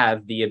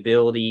have the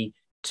ability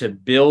to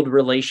build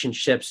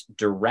relationships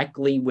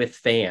directly with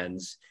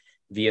fans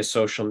via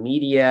social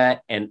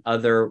media and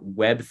other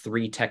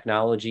Web3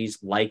 technologies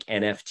like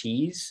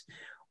NFTs,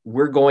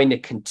 we're going to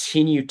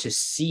continue to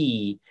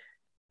see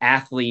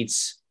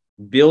athletes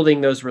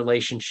building those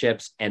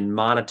relationships and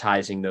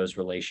monetizing those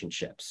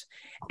relationships.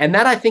 And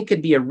that, I think,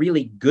 could be a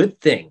really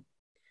good thing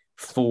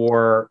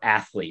for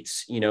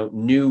athletes,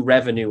 new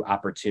revenue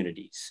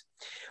opportunities.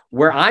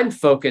 Where I'm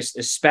focused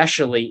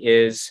especially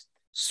is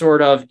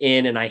sort of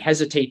in, and I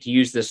hesitate to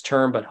use this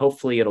term, but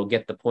hopefully it'll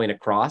get the point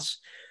across,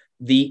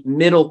 the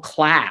middle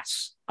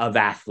class of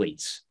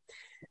athletes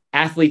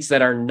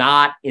that are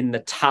not in the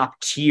top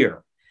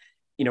tier.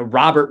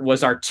 Robert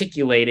was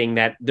articulating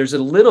that there's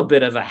a little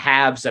bit of a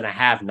haves and a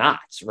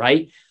have-nots,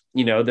 right?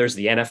 There's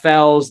the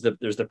NFLs,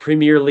 there's the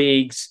Premier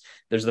Leagues,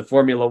 there's the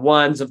Formula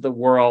Ones of the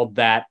world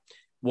that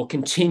will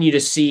continue to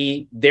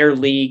see their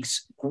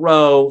leagues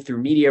grow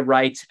through media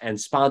rights and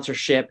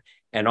sponsorship,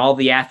 and all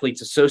the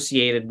athletes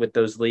associated with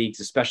those leagues,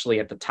 especially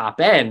at the top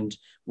end,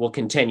 will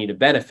continue to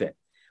benefit.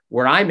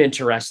 Where I'm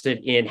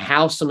interested in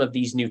how some of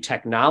these new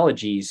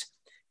technologies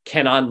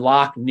can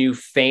unlock new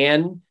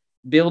fan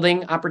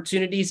building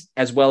opportunities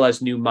as well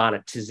as new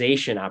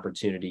monetization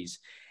opportunities.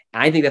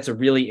 And I think that's a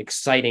really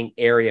exciting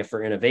area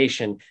for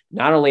innovation,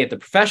 not only at the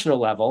professional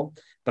level,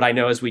 but I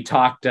know as we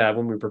talked when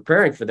we were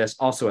preparing for this,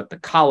 also at the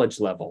college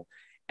level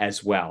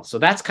as well. So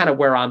that's kind of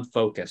where I'm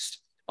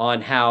focused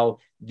on how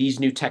these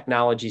new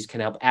technologies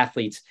can help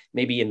athletes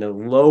maybe in the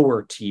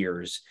lower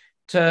tiers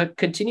to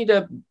continue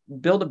to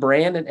build a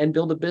brand and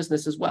build a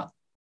business as well.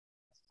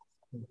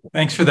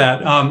 Thanks for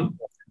that.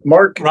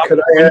 Mark, Rob, could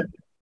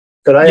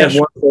I add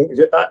one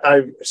thing?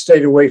 I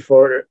stayed away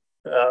from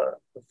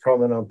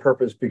it on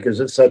purpose because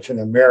it's such an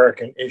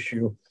American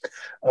issue.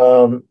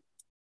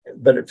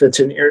 But it fits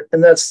in here,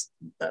 and that's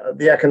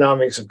the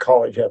economics of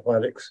college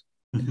athletics.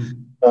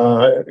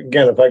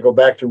 Again, if I go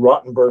back to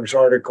Rottenberg's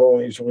article,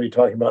 and he's really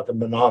talking about the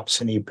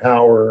monopsony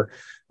power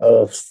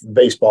of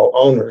baseball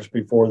owners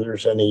before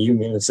there's any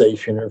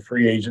unionization or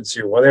free agency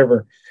or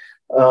whatever.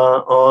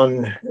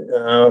 On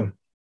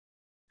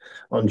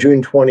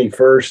June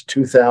 21st,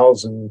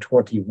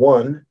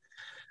 2021,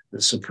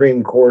 the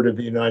Supreme Court of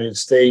the United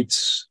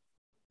States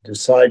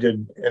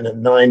decided in a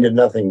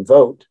 9-0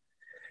 vote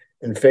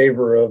in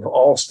favor of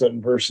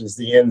Alston versus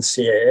the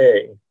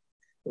NCAA.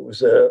 It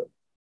was a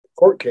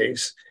court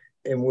case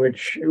in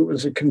which it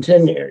was a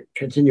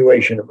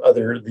continuation of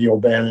the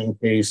O'Bannon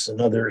case and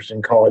others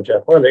in college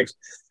athletics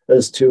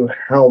as to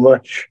how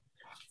much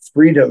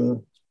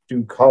freedom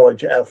do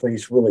college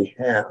athletes really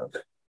have,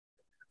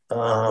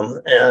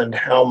 and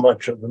how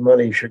much of the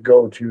money should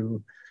go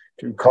to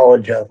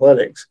college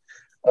athletics,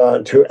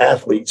 to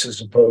athletes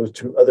as opposed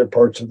to other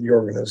parts of the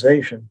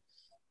organization.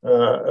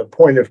 A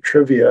point of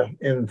trivia,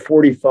 in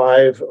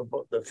 45 of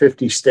the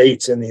 50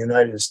 states in the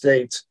United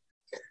States,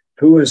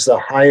 who is the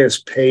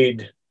highest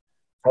paid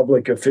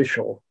public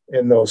official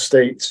in those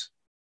states?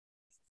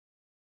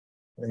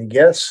 Any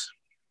guess?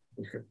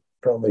 You could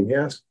probably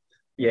guess.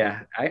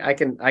 Yeah, I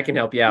can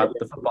help you out.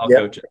 The football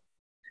coach.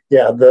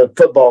 Yeah, the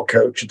football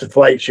coach at the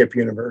flagship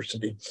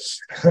university.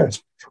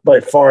 By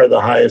far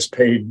the highest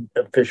paid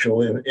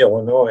official in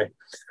Illinois.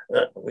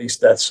 At least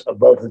that's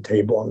above the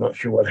table. I'm not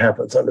sure what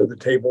happens under the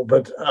table,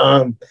 but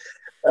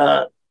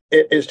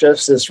it's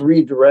just this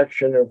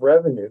redirection of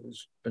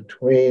revenues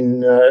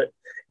between,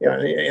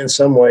 in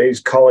some ways,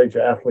 college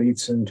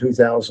athletes in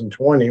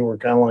 2020 were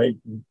kind of like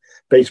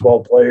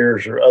baseball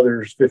players or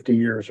others 50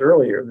 years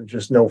earlier. There's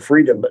just no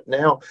freedom. But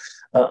now,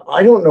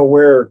 I don't know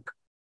where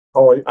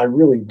I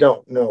really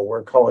don't know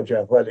where college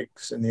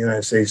athletics in the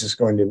United States is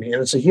going to be.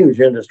 And it's a huge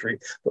industry,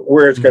 but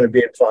where it's going to be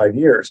in 5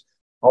 years.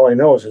 All I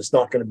know is it's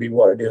not going to be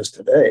what it is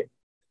today.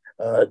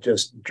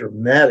 Just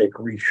dramatic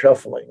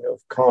reshuffling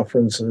of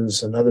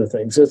conferences and other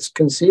things. It's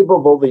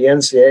conceivable the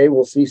NCAA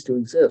will cease to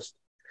exist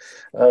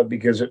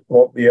because it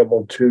won't be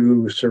able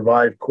to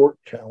survive court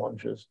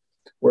challenges,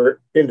 where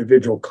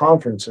individual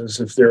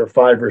conferences, if there are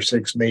 5 or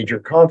 6 major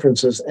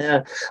conferences,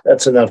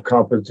 that's enough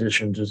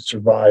competition to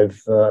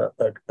survive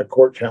a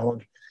court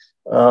challenge.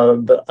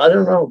 But I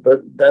don't know,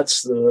 but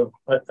that's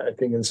I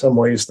think in some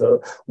ways the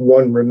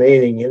one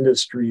remaining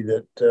industry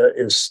that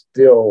is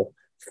still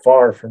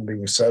far from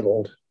being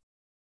settled.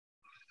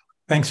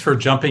 Thanks for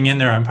jumping in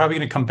there. I'm probably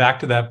going to come back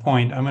to that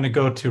point. I'm going to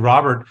go to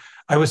Robert.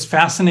 I was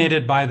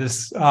fascinated by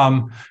this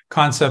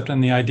concept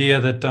and the idea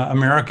that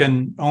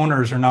American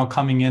owners are now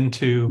coming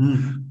into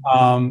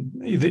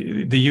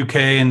the UK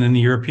and then the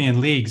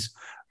European leagues.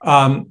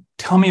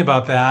 Tell me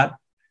about that.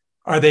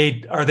 Are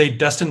they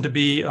destined to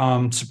be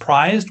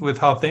surprised with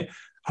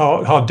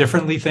how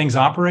differently things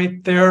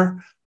operate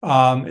there?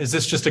 Is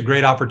this just a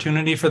great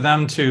opportunity for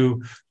them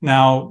to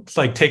now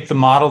take the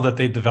model that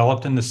they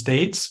developed in the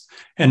States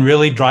and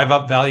really drive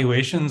up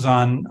valuations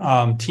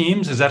on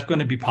teams? Is that going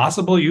to be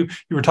possible? You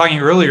were talking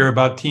earlier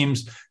about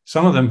teams,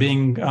 some of them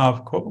being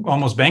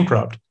almost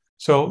bankrupt.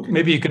 So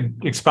maybe you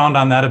could expound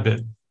on that a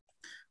bit.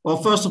 Well,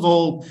 first of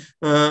all,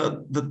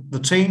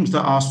 the teams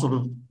that are sort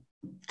of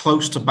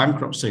close to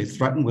bankruptcy,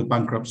 threatened with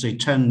bankruptcy,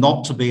 tend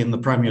not to be in the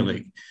Premier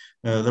League.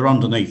 They're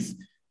underneath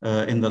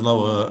in the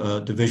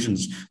lower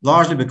divisions,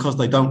 largely because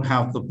they don't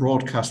have the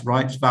broadcast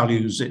rights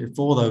values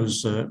for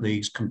those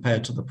leagues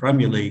compared to the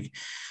Premier League.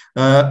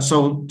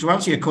 So to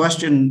answer your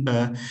question,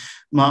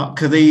 Mark,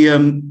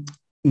 the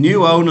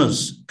new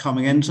owners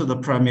coming into the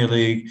Premier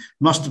League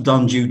must have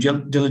done due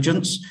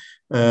diligence.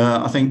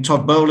 I think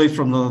Todd Bowley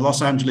from the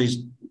Los Angeles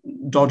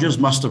Dodgers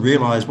must have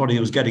realized what he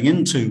was getting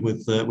into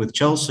with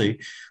Chelsea.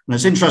 And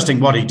it's interesting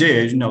what he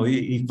did. You know,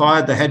 he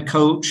fired the head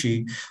coach.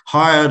 He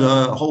hired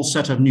a whole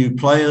set of new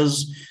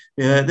players.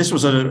 This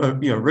was a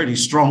really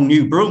strong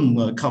new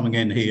broom coming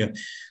in here.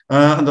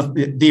 And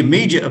the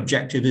immediate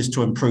objective is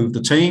to improve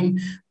the team.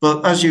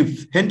 But as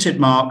you've hinted,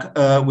 Mark,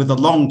 with a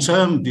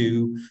long-term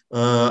view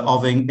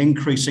of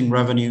increasing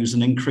revenues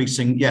and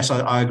increasing, yes,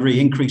 I agree,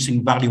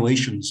 increasing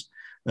valuations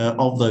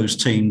of those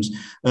teams.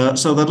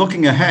 So they're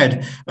looking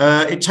ahead.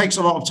 It takes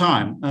a lot of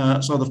time.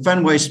 So the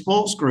Fenway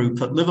Sports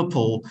Group at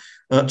Liverpool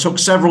took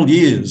several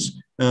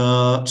years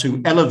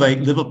to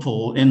elevate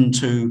Liverpool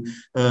into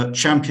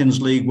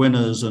Champions League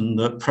winners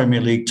and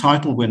Premier League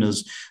title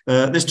winners.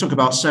 This took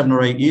about 7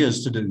 or 8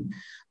 years to do.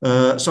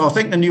 So I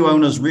think the new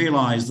owners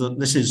realize that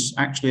this is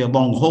actually a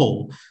long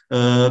haul.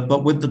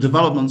 But with the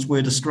developments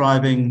we're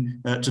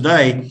describing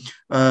today,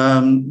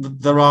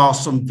 there are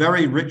some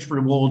very rich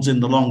rewards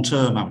in the long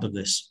term out of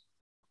this.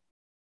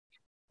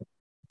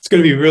 It's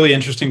going to be really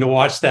interesting to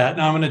watch that.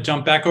 Now I'm going to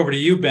jump back over to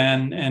you,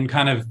 Ben, and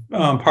kind of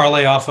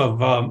parlay off of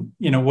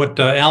what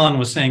Alan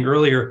was saying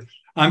earlier.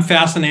 I'm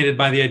fascinated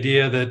by the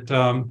idea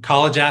that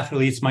college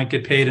athletes might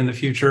get paid in the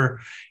future,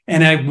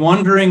 and I'm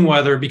wondering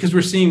whether, because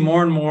we're seeing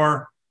more and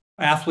more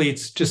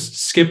athletes just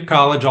skip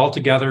college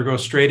altogether, go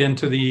straight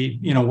into the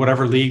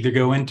whatever league they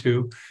go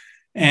into,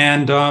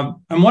 and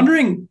I'm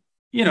wondering,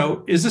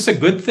 is this a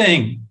good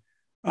thing?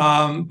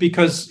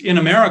 Because in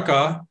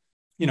America,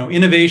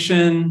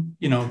 innovation,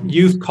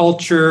 youth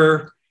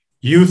culture,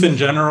 youth in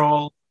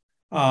general,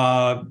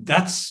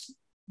 that's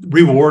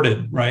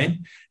rewarded, right?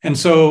 And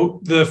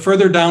so the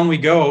further down we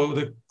go,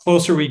 the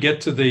closer we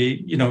get to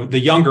the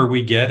younger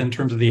we get in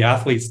terms of the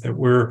athletes that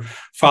we're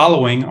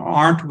following.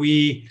 Aren't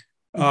we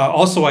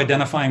also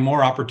identifying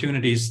more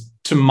opportunities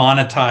to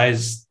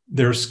monetize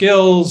their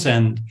skills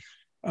and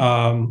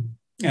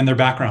their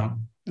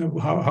background?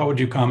 How would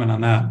you comment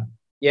on that?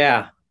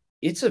 Yeah.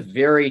 It's a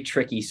very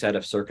tricky set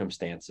of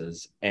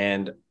circumstances,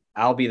 and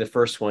I'll be the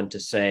first one to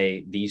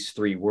say these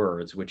 3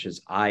 words, which is,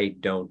 I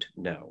don't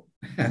know.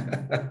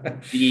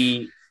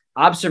 The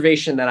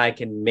observation that I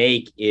can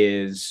make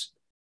is,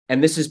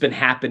 and this has been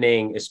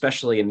happening,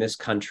 especially in this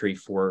country,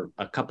 for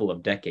a couple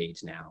of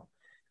decades now,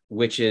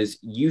 which is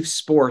youth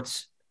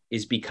sports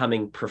is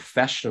becoming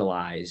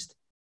professionalized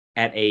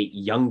at a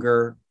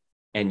younger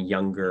and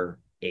younger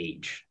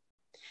age.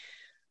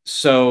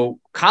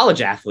 So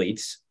college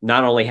athletes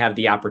not only have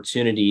the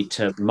opportunity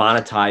to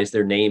monetize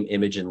their name,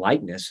 image, and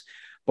likeness,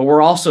 but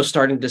we're also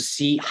starting to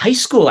see high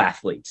school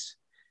athletes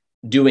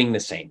doing the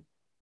same.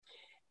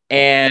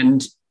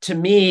 And to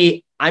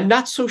me, I'm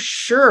not so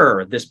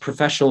sure this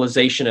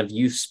professionalization of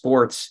youth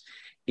sports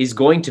is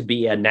going to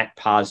be a net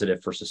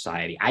positive for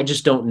society. I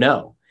just don't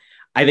know.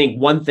 I think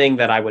one thing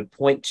that I would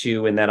point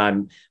to and that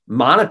I'm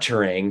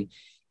monitoring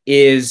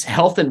is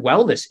health and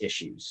wellness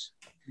issues.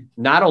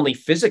 Not only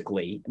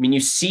physically, I mean, you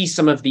see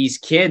some of these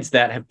kids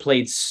that have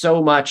played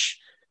so much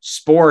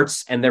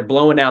sports and they're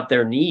blowing out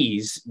their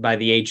knees by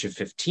the age of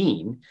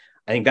 15.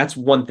 I think that's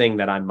one thing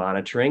that I'm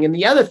monitoring. And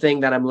the other thing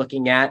that I'm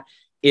looking at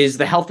is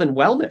the health and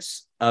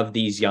wellness of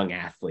these young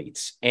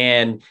athletes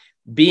and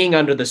being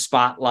under the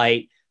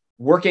spotlight,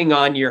 working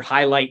on your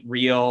highlight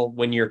reel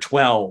when you're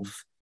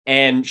 12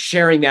 and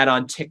sharing that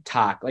on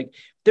TikTok. Like,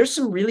 there's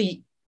some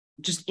really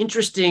just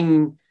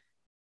interesting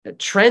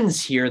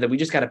trends here that we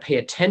just got to pay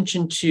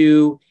attention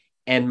to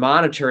and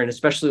monitor, and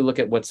especially look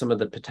at what some of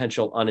the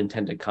potential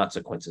unintended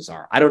consequences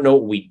are. I don't know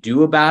what we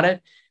do about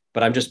it,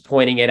 but I'm just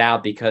pointing it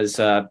out because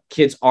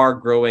kids are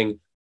growing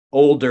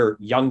older,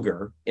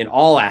 younger in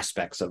all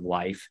aspects of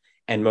life,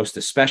 and most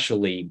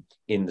especially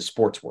in the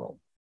sports world.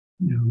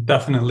 Yeah,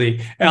 definitely.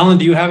 Alan,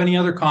 do you have any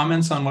other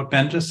comments on what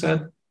Ben just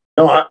said?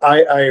 No,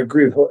 I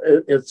agree.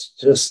 It's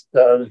just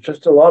a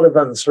lot of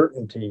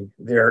uncertainty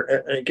there.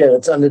 And again,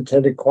 it's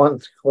unintended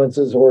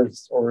consequences, or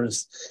it's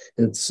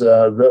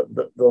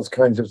those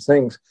kinds of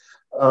things.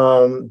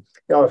 I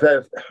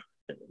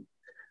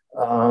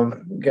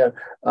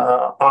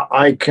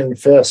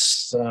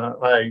confess,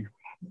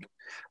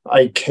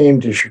 I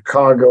came to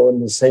Chicago in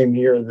the same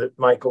year that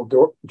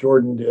Michael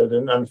Jordan did,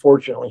 and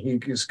unfortunately,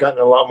 he's gotten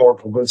a lot more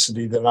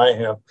publicity than I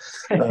have,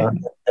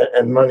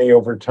 and money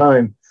over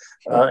time.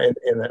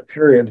 In that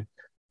period.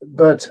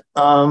 But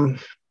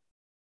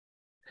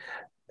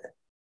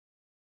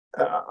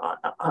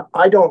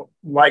I don't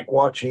like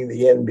watching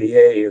the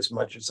NBA as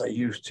much as I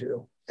used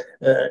to,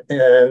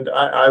 and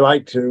I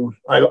like to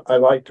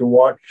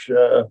watch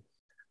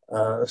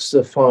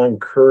Stephon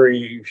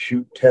Curry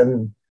shoot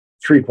 10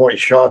 3-point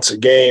shots a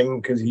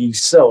game because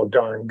he's so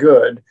darn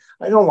good.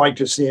 I don't like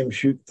to see him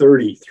shoot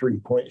 30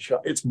 3-point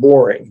shots. It's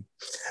boring.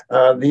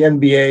 The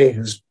NBA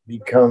has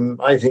become,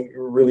 I think,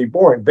 really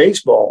boring.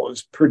 Baseball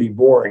is pretty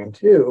boring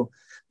too,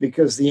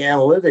 because the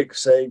analytics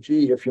say,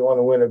 gee, if you want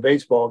to win a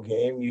baseball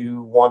game,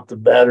 you want the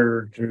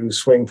batter to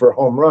swing for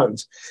home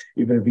runs,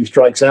 even if he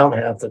strikes out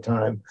half the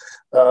time.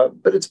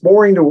 But it's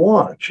boring to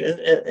watch.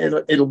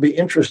 And it'll be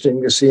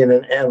interesting to see in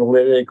an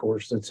analytic or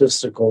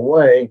statistical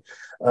way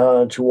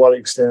to what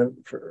extent,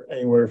 for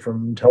anywhere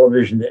from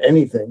television to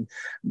anything,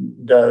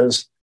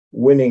 does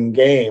winning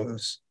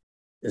games,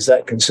 is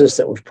that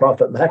consistent with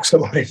profit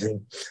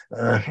maximizing,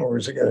 or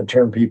is it going to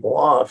turn people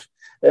off?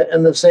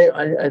 And the same,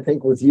 I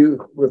think, with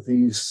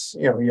these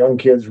young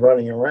kids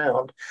running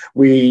around.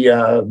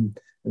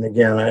 And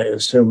again, I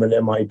assume at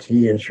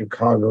MIT in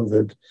Chicago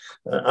that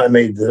I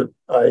made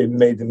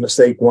the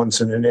mistake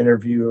once in an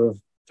interview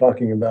of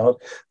talking about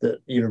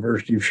the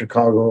University of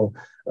Chicago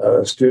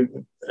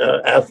student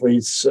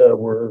athletes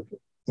were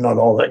not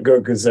all that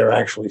good because they're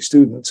actually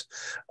students,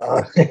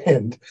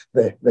 and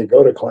they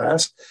go to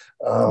class,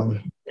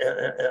 and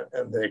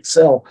they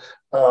excel.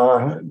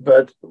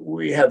 But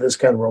we have this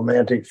kind of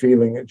romantic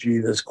feeling that, gee,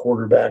 this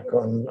quarterback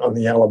on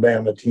the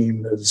Alabama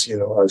team is,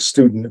 a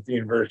student at the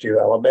University of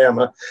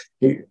Alabama.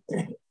 He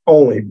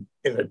only,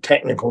 in a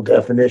technical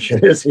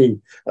definition, is he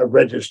a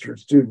registered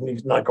student.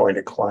 He's not going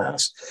to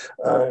class.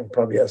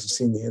 Probably hasn't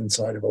seen the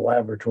inside of a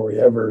laboratory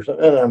ever.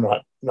 And I'm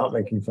not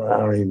making fun. I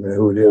don't even know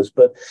who it is.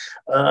 But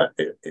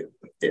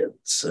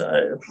it's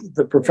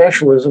the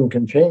professionalism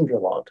can change a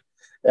lot.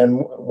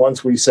 And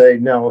once we say,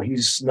 no,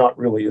 he's not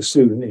really a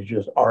student, he's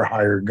just our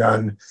hired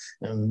gun,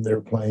 and they're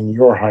playing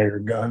your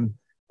hired gun,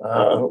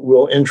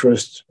 will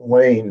interest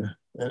wane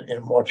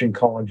in watching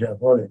college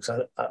athletics?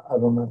 I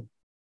don't know.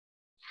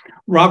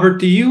 Robert,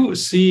 do you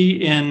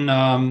see in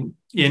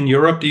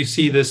Europe, do you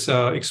see this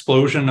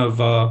explosion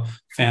of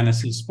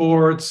fantasy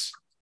sports,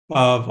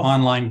 of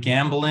online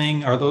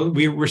gambling?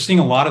 We're seeing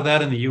a lot of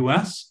that in the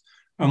US.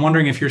 I'm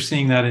wondering if you're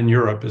seeing that in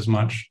Europe as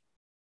much.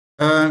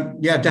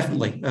 Yeah,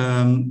 definitely.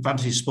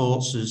 Fantasy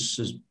sports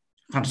is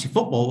fantasy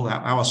football,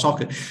 our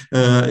soccer,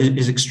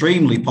 is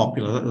extremely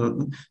popular.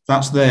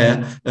 That's there.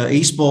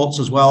 Esports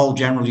as well,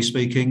 generally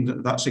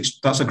speaking,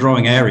 that's a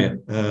growing area.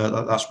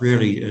 That's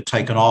really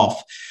taken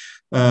off.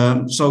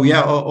 So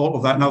yeah, all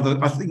of that. Now,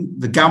 I think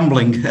the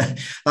gambling,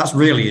 that's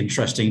really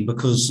interesting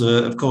because,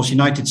 of course,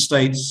 United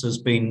States has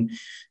been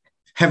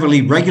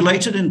heavily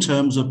regulated in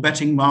terms of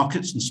betting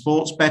markets and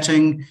sports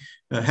betting.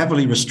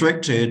 Heavily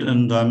restricted,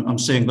 and I'm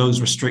seeing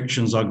those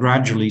restrictions are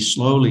gradually,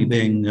 slowly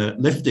being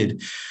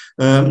lifted.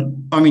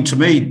 To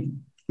me,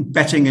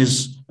 betting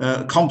is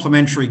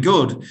complementary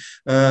good.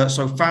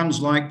 So fans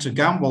like to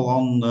gamble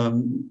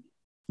on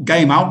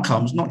game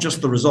outcomes, not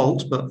just the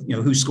result, but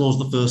who scores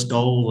the first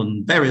goal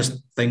and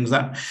various things.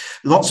 That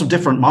lots of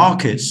different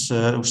markets,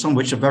 some of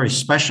which are very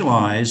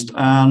specialised,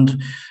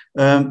 and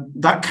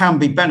that can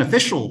be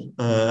beneficial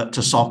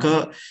to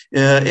soccer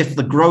if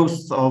the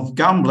growth of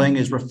gambling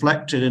is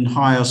reflected in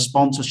higher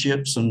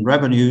sponsorships and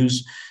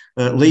revenues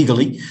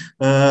legally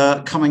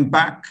coming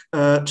back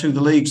to the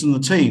leagues and the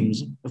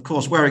teams. Of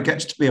course, where it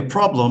gets to be a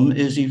problem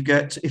is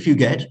if you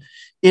get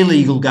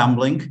illegal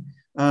gambling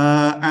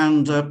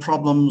and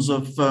problems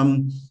of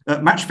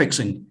match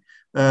fixing.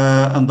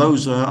 And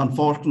those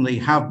unfortunately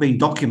have been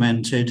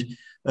documented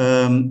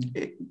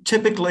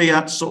typically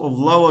at sort of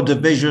lower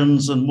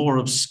divisions and more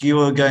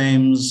obscure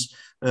games,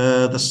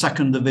 the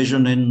second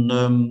division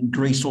in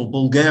Greece or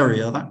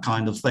Bulgaria, that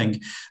kind of thing.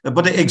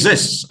 But it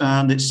exists,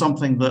 and it's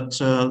something that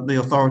the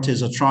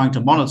authorities are trying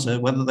to monitor.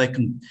 Whether they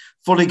can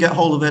fully get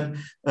hold of it,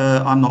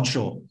 I'm not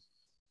sure.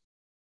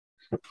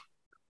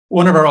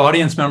 One of our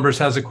audience members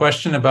has a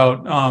question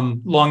about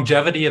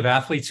longevity of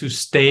athletes who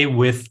stay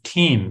with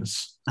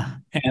teams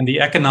and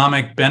the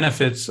economic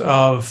benefits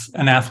of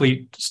an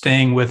athlete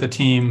staying with a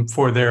team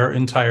for their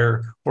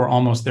entire or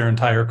almost their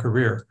entire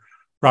career.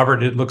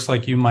 Robert, it looks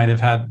like you might have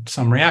had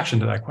some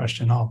reaction to that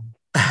question. I'll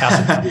pass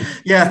it to you.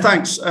 Yeah,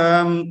 thanks.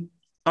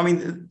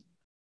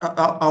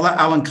 I'll let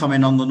Alan come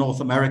in on the North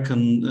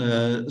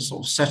American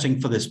sort of setting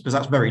for this, because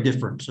that's very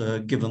different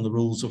given the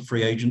rules of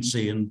free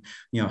agency and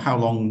how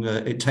long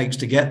it takes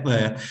to get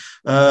there.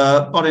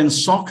 But in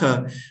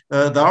soccer,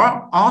 there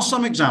are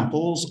some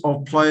examples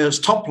of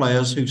top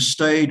players who've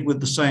stayed with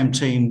the same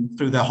team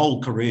through their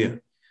whole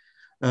career.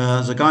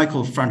 There's a guy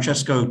called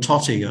Francesco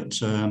Totti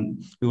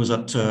who was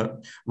at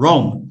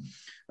Rome,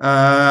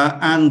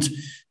 and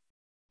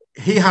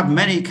he had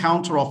many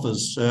counter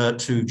offers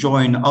to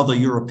join other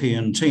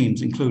European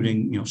teams,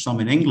 including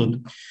some in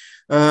England,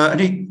 and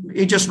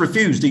he just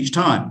refused each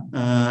time.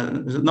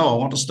 He said, "No, I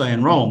want to stay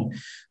in Rome."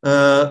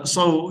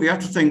 So you have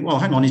to think, well,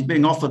 hang on, he's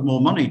being offered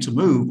more money to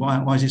move.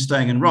 Why is he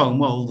staying in Rome?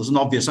 Well, there's an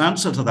obvious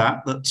answer to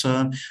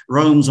that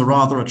Rome's a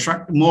rather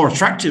more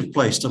attractive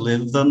place to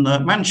live than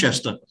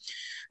Manchester.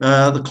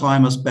 the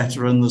climate's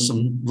better and there's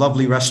some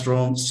lovely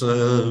restaurants,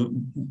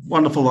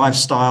 wonderful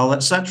lifestyle,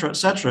 etc.,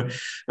 etc.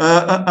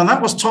 And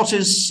that was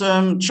Totti's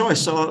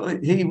choice. So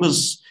he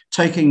was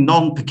taking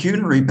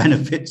non-pecuniary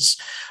benefits.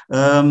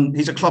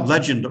 He's a club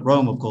legend at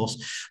Rome, of course,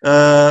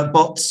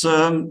 but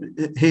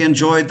he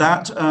enjoyed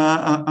that,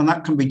 and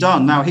that can be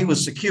done. Now, he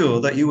was secure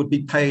that he would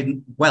be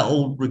paid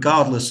well,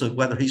 regardless of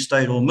whether he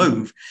stayed or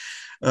moved.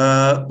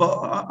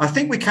 But I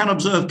think we can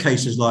observe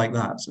cases like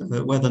that,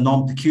 where the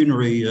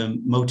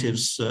non-pecuniary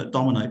motives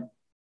dominate.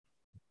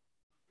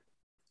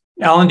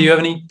 Alan, do you have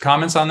any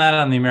comments on that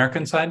on the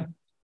American side?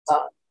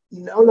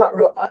 No, not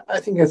really.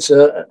 I think it's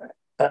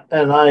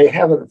and I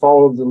haven't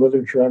followed the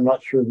literature. I'm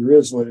not sure there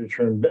is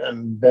literature,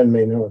 and Ben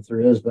may know if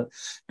there is, but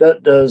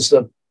does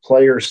the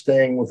player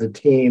staying with a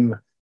team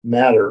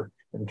matter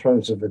in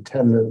terms of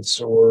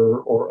attendance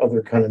or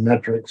other kind of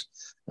metrics?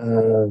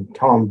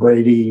 Tom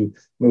Brady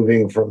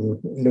moving from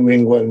New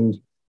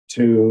England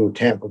to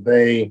Tampa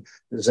Bay,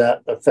 does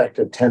that affect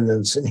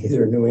attendance in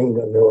either New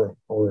England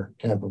or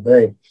Tampa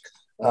Bay?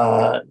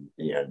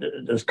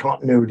 Does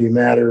continuity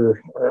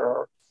matter?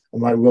 Or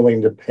am I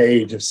willing to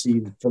pay to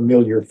see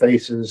familiar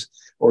faces,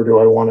 or do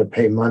I want to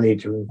pay money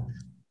to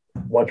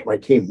watch my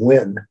team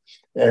win?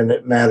 And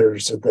it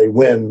matters that they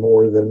win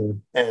more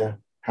than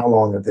how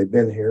long have they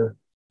been here.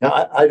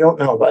 Now, I don't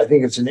know, but I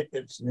think it's an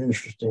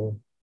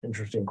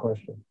interesting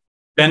question.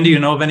 Ben, do you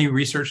know of any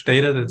research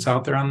data that's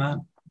out there on that?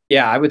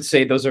 Yeah, I would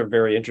say those are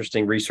very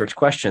interesting research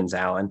questions,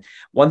 Alan.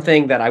 One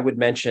thing that I would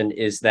mention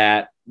is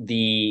that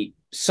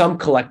some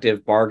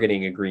collective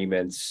bargaining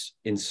agreements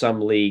in some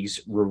leagues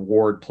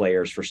reward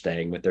players for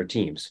staying with their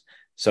teams.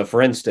 So,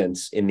 for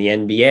instance, in the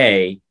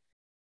NBA,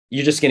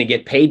 you're just going to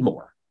get paid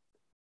more.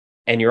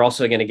 And you're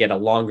also going to get a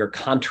longer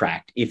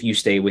contract if you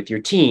stay with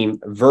your team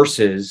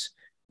versus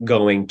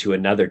going to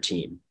another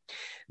team.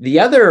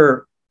 The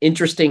other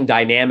interesting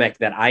dynamic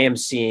that I am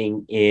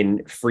seeing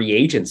in free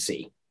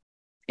agency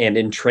and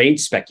in trade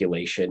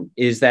speculation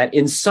is that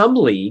in some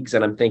leagues,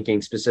 and I'm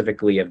thinking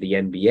specifically of the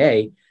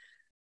NBA,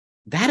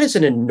 that is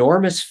an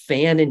enormous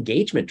fan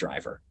engagement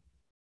driver,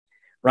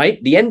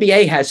 right? The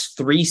NBA has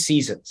 3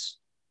 seasons.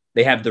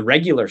 They have the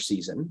regular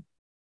season,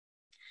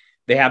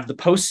 they have the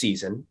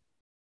postseason,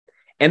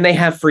 and they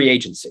have free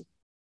agency.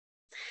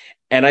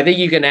 And I think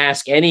you can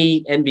ask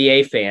any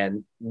NBA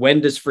fan, when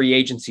does free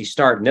agency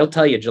start? And they'll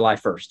tell you July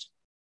 1st.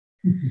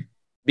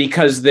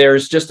 Because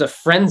there's just a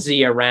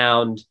frenzy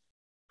around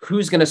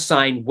who's going to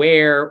sign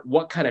where,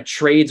 what kind of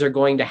trades are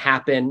going to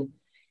happen.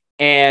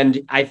 And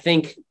I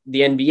think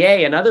the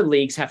NBA and other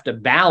leagues have to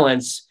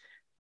balance,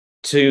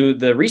 to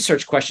the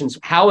research questions,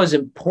 how as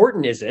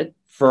important is it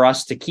for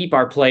us to keep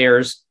our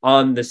players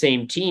on the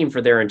same team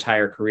for their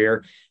entire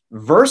career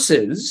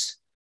versus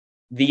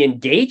the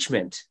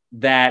engagement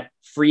that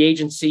free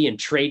agency and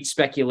trade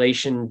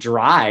speculation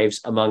drives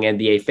among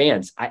NBA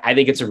fans. I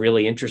think it's a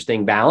really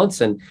interesting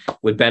balance and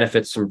would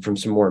benefit from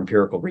some more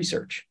empirical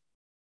research.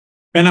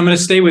 Ben, I'm going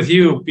to stay with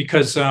you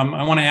because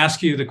I want to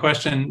ask you the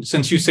question,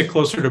 since you sit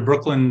closer to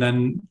Brooklyn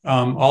than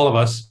all of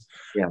us.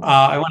 Yeah.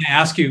 I want to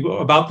ask you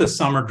about the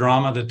summer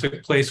drama that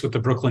took place with the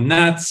Brooklyn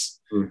Nets.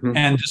 Mm-hmm.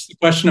 And just the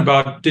question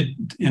about,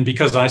 and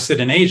because I sit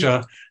in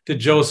Asia, did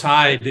Joe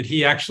Tsai, did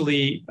he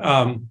actually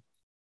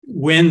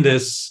win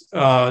this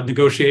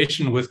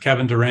negotiation with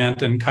Kevin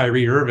Durant and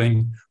Kyrie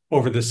Irving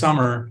over the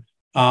summer,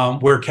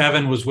 where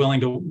Kevin was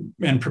willing to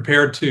and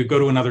prepared to go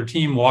to another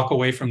team, walk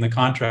away from the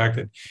contract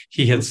that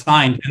he had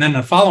signed? And then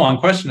a follow-on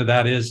question to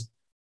that is,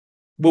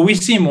 will we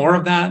see more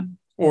of that?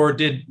 Or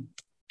did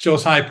Joe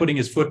Tsai putting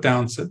his foot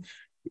down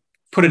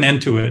put an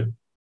end to it?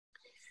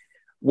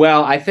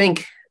 Well, I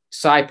think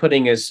Tsai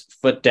putting his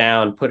foot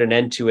down put an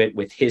end to it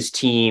with his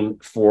team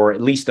for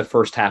at least the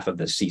first half of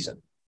the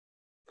season.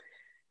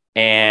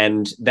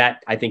 And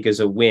that, I think,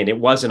 is a win. It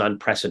was an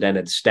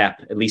unprecedented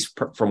step, at least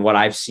from what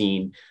I've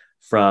seen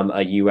from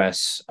a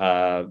U.S.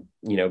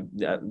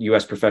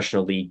 U.S.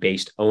 professional league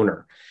based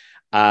owner.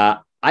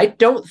 I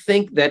don't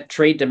think that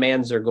trade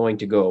demands are going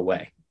to go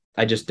away.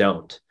 I just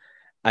don't.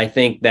 I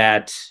think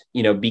that,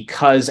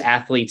 because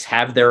athletes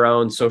have their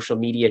own social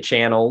media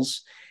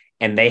channels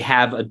and they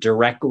have a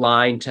direct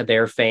line to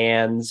their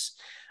fans,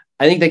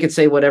 I think they could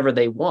say whatever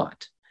they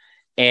want.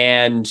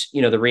 And,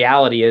 the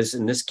reality is,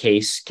 in this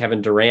case,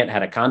 Kevin Durant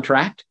had a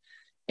contract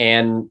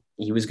and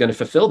he was going to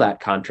fulfill that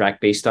contract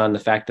based on the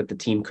fact that the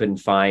team couldn't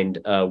find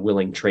a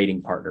willing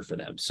trading partner for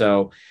them.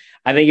 So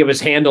I think it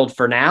was handled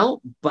for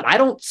now, but I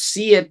don't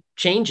see it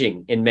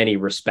changing in many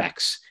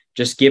respects,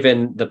 just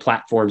given the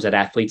platforms that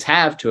athletes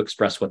have to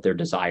express what their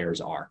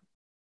desires are.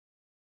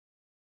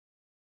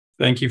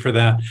 Thank you for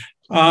that.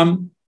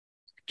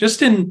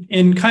 Just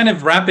in kind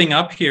of wrapping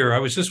up here, I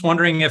was just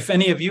wondering if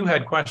any of you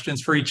had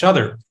questions for each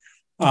other.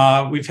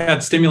 We've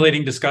had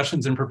stimulating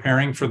discussions in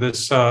preparing for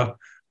this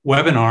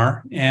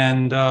webinar.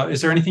 And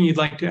is there anything you'd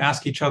like to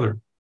ask each other?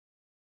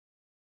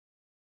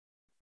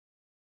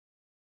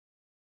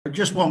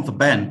 Just one for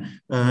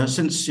Ben.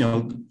 Since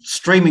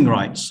streaming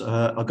rights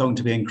are going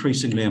to be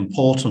increasingly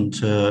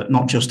important,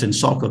 not just in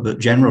soccer but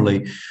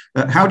generally,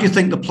 how do you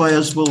think the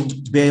players will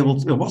be able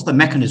to? What's the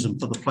mechanism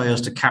for the players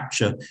to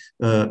capture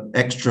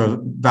extra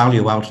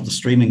value out of the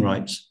streaming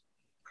rights?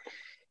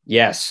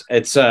 Yes,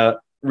 it's a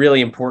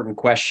really important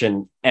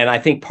question, and I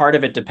think part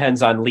of it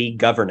depends on league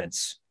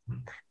governance.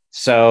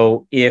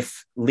 So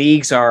if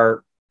leagues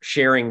are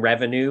sharing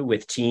revenue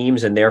with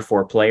teams and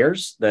therefore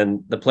players,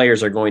 then the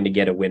players are going to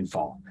get a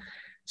windfall.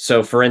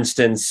 So for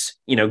instance,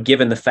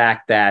 given the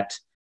fact that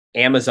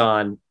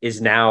Amazon is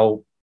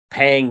now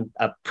paying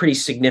a pretty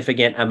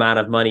significant amount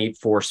of money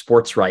for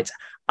sports rights,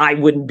 I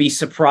wouldn't be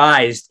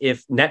surprised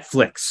if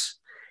Netflix,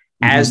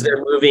 as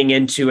they're moving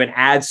into an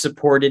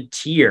ad-supported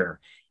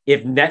tier,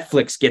 if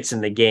Netflix gets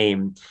in the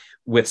game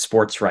with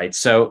sports rights.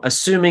 So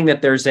assuming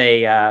that there's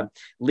a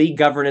league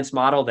governance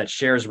model that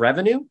shares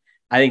revenue,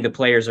 I think the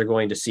players are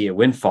going to see a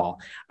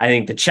windfall. I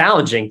think the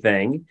challenging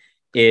thing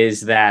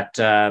is that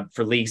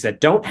for leagues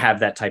that don't have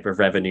that type of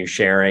revenue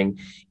sharing,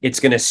 it's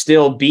going to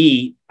still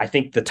be, I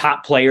think the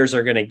top players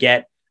are going to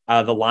get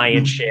the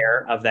lion's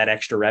share of that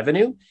extra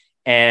revenue.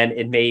 And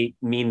it may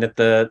mean that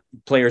the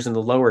players in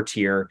the lower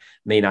tier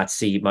may not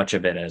see much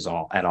of it at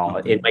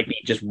all. It might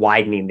be just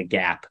widening the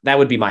gap. That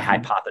would be my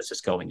hypothesis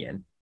going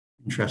in.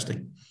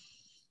 Interesting.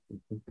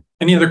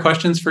 Any other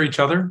questions for each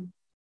other?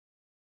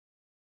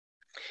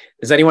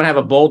 Does anyone have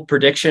a bold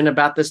prediction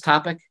about this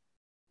topic?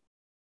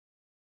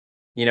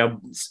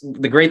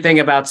 The great thing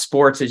about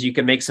sports is you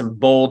can make some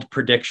bold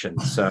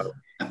predictions. So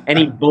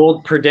any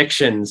bold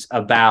predictions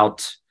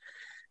about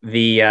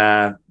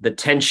the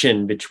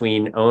tension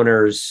between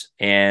owners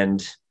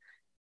and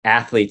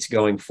athletes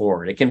going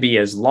forward? It can be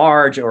as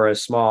large or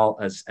as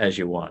small as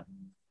you want.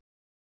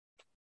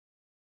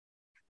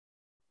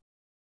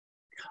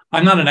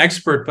 I'm not an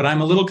expert, but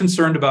I'm a little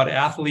concerned about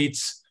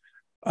athletes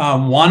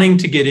wanting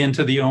to get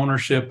into the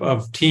ownership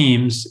of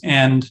teams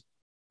and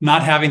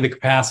not having the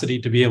capacity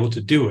to be able to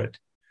do it.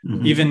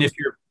 Even if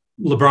you're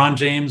LeBron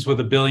James with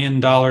 $1 billion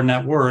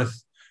net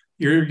worth,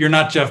 you're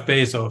not Jeff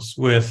Bezos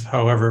with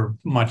however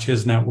much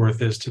his net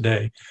worth is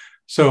today.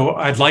 So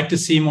I'd like to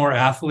see more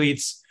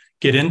athletes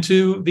get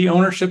into the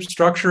ownership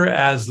structure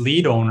as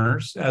lead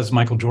owners, as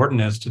Michael Jordan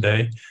is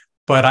today.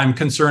 But I'm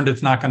concerned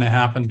it's not going to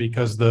happen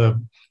because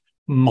the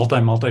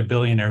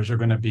multi-billionaires are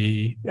going to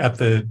be at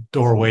the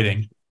door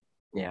waiting.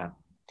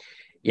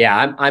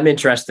 Yeah, I'm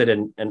interested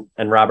in,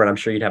 and Robert, I'm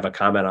sure you'd have a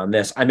comment on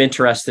this. I'm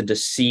interested to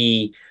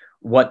see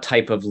what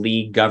type of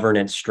league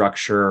governance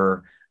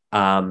structure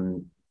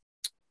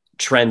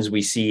trends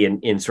we see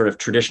in sort of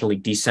traditionally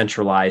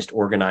decentralized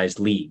organized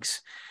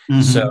leagues.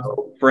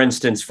 So, for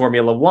instance,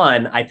 Formula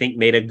One, I think,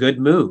 made a good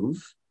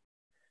move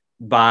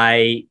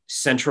by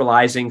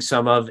centralizing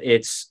some of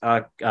its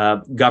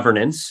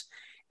governance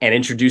and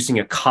introducing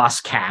a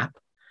cost cap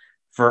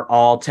for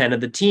all 10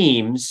 of the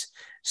teams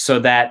so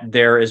that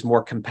there is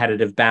more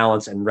competitive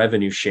balance and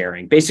revenue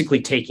sharing, basically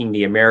taking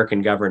the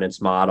American governance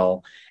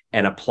model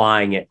and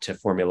applying it to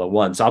Formula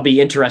One. So I'll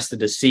be interested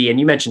to see, and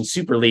you mentioned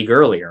Super League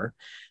earlier,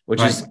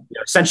 which is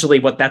essentially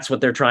what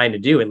they're trying to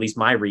do, at least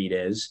my read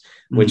is,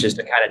 which is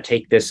to kind of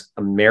take this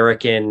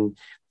American,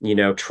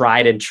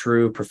 tried and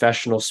true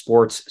professional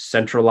sports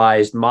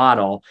centralized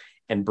model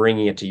and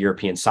bringing it to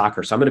European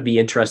soccer. So I'm going to be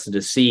interested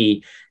to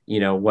see,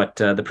 what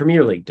the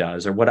Premier League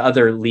does or what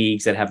other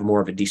leagues that have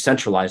more of a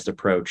decentralized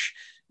approach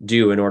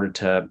do in order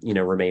to,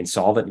 remain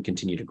solvent and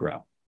continue to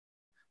grow.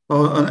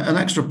 Well, an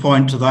extra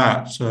point to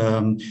that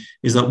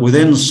is that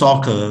within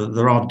soccer,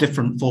 there are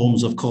different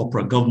forms of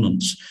corporate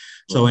governance.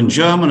 So in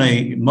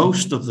Germany,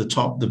 most of the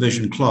top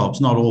division clubs,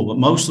 not all, but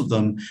most of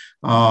them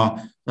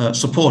are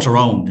supporter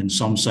owned in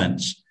some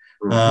sense.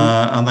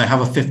 And they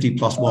have a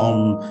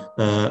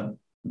 50+1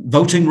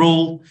 voting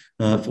rule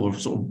for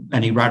sort of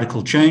any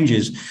radical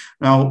changes.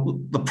 Now,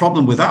 the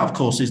problem with that, of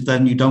course, is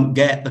then you don't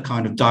get the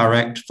kind of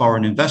direct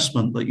foreign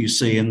investment that you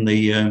see in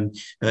the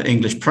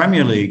English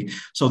Premier League.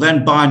 So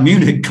then Bayern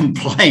Munich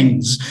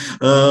complains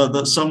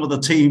that some of the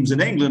teams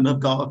in England have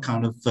got a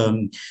kind of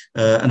an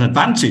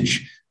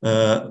advantage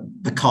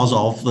because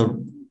of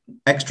the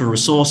extra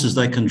resources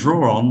they can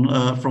draw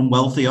on from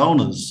wealthy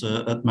owners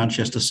at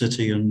Manchester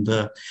City and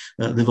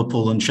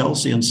Liverpool and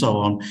Chelsea and so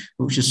on,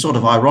 which is sort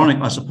of ironic,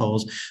 I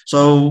suppose.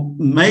 So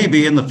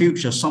maybe in the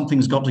future,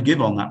 something's got to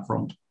give on that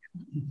front.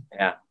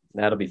 Yeah,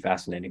 that'll be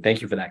fascinating.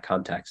 Thank you for that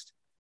context.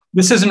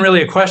 This isn't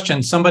really a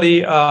question.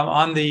 Somebody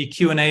on the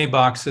Q&A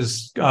box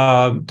is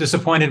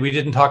disappointed we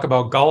didn't talk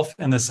about golf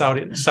and the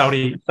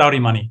Saudi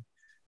money.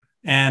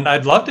 And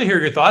I'd love to hear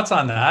your thoughts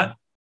on that.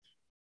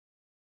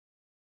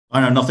 I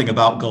know nothing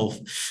about golf.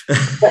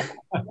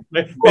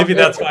 Maybe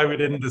that's why we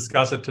didn't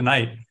discuss it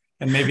tonight.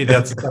 And maybe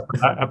that's a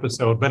separate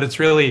episode. But it's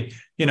really,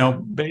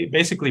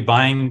 basically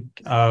buying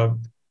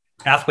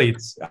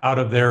athletes out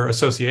of their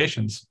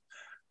associations.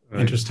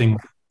 Right. Interesting.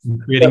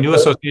 Creating new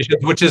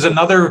associations, which is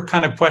another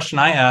kind of question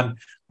I had,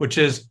 which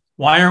is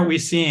why aren't we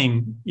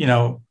seeing,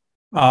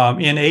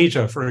 in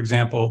Asia, for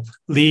example,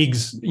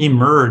 leagues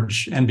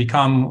emerge and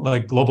become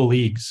like global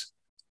leagues?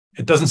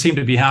 It doesn't seem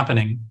to be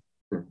happening.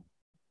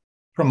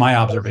 from my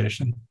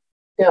observation.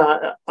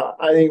 Yeah,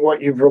 I think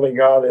what you've really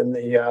got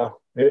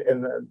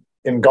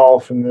in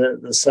golf and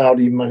the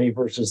Saudi money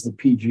versus the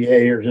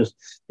PGA are just.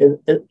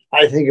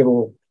 I think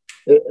it'll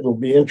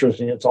be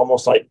interesting. It's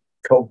almost like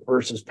Coke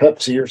versus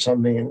Pepsi or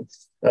something, and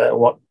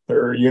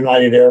or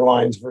United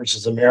Airlines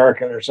versus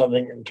American or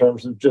something, in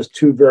terms of just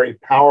two very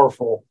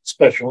powerful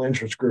special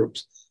interest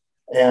groups.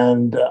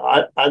 And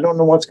I don't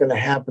know what's going to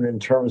happen in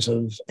terms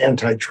of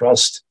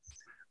antitrust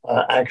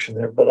action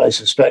there, but I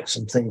suspect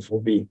some things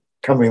will be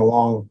coming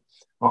along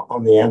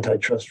on the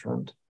antitrust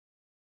front.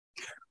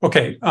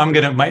 Okay, I'm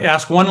going to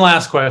ask one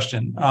last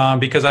question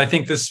because I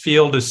think this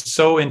field is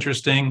so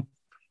interesting.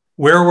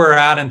 Where we're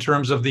at in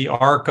terms of the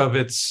arc of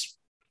its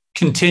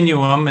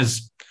continuum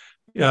is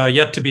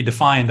yet to be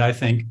defined, I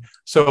think.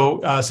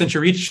 So since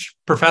you're each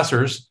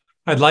professors,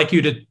 I'd like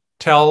you to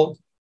tell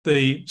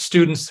the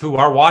students who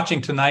are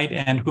watching tonight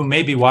and who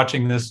may be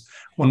watching this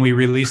when we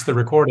release the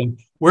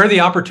recording, where are the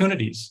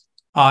opportunities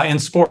in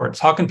sports?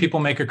 How can people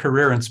make a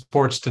career in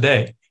sports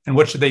today? And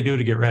what should they do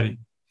to get ready?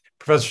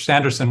 Professor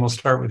Sanderson, we'll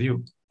start with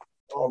you.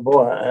 Oh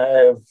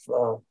boy,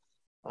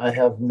 I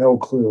have no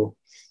clue.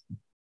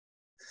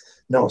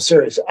 No,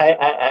 seriously,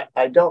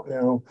 I don't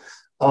know.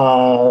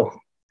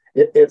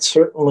 It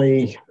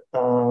certainly,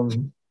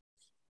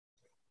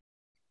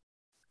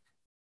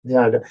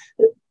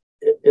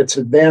 it's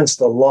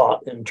advanced a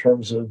lot in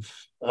terms of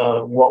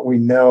what we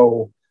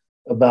know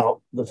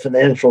about the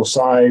financial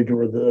side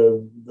or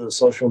the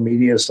social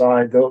media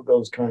side,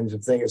 those kinds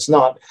of things.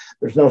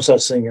 There's no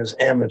such thing as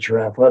amateur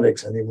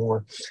athletics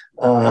anymore.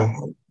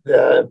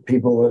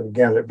 People,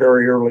 again, at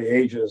very early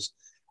ages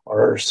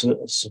are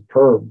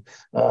superb.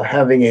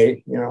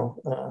 Having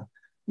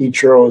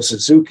Ichiro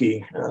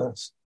Suzuki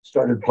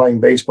started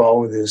playing baseball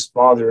with his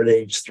father at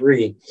age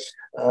 3.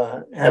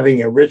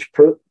 Having a rich,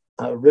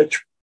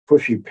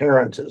 pushy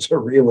parent is a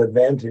real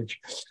advantage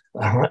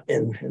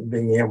in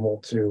being able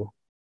to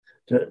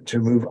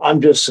move.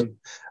 I'm just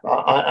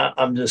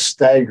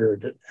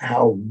staggered at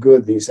how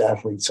good these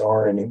athletes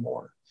are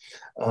anymore.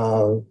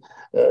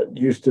 It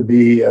used to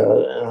be,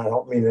 and I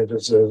don't mean it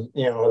as a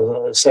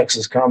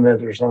sexist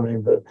comment or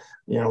something, but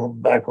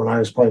back when I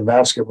was playing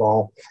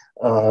basketball,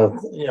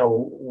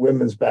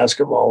 women's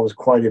basketball was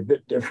quite a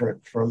bit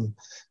different from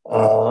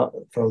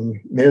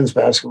men's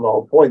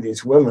basketball. Boy,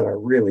 these women are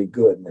really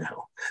good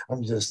now.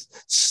 I'm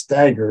just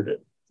staggered at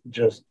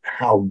just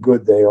how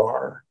good they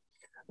are.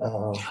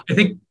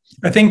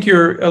 I think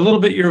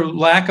your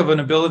lack of an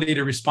ability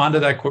to respond to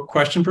that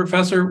question,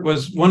 Professor,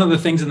 was one of the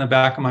things in the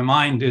back of my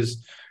mind.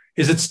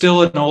 Is it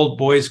still an old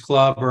boys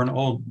club or an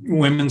old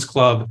women's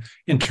club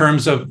in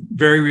terms of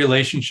very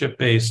relationship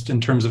based, in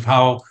terms of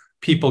how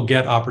people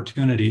get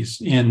opportunities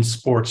in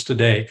sports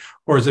today?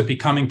 Or is it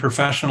becoming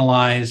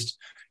professionalized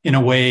in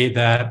a way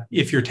that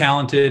if you're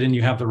talented and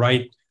you have the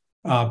right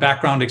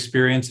background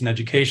experience and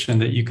education,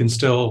 that you can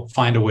still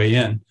find a way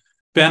in?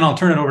 Ben, I'll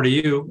turn it over to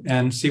you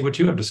and see what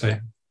you have to say.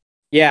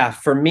 Yeah,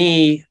 for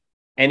me,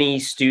 any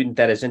student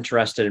that is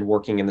interested in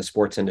working in the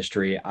sports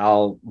industry,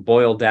 I'll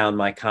boil down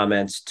my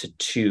comments to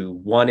two.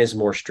 One is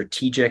more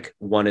strategic,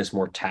 one is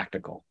more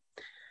tactical.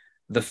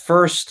 The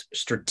first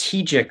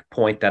strategic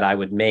point that I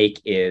would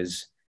make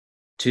is,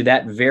 to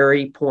that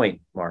very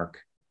point, Mark,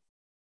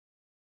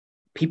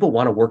 people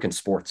want to work in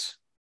sports.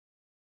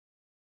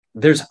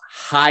 There's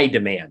high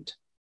demand.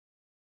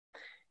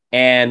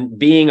 And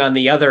being on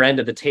the other end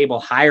of the table,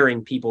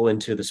 hiring people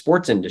into the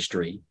sports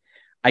industry,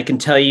 I can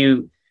tell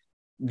you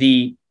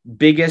the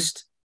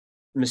biggest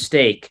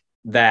mistake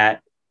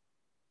that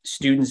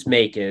students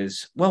make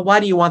is, well, why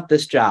do you want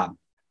this job?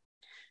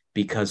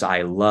 Because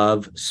I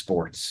love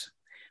sports.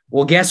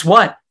 Well, guess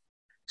what?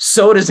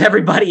 So does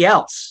everybody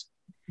else.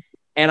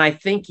 And I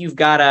think you've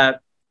got to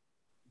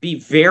be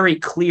very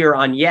clear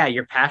on, yeah,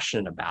 you're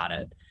passionate about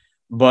it,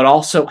 but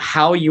also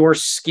how your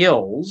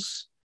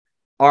skills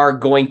are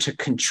going to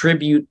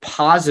contribute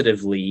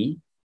positively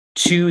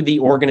to the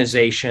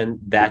organization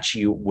that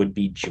you would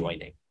be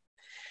joining.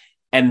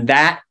 And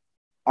that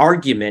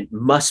argument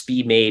must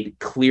be made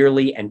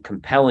clearly and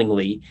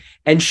compellingly,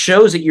 and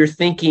shows that you're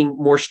thinking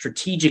more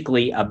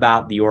strategically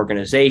about the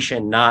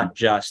organization, not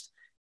just,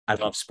 I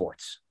love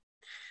sports.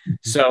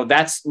 So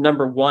that's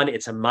number one.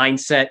 It's a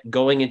mindset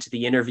going into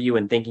the interview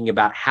and thinking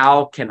about,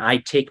 how can I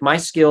take my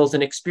skills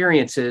and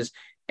experiences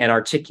and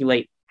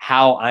articulate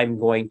how I'm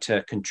going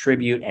to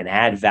contribute and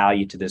add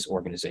value to this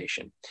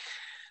organization.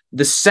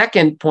 The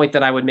second point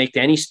that I would make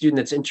to any student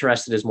that's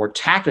interested is more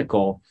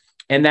tactical,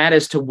 and that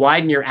is to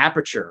widen your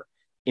aperture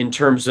in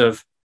terms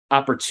of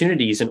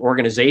opportunities and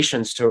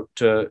organizations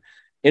to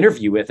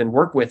interview with and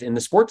work with in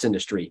the sports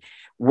industry.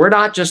 We're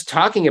not just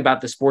talking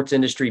about the sports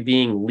industry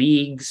being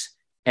leagues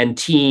and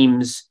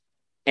teams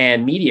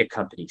and media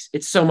companies.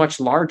 It's so much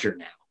larger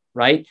now,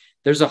 right?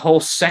 There's a whole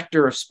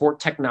sector of sport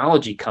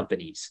technology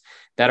companies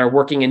that are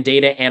working in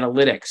data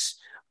analytics,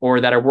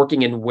 or that are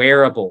working in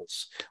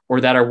wearables,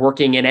 or that are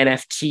working in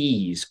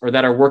NFTs, or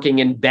that are working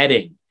in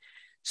betting.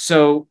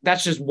 So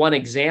that's just one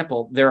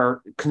example. There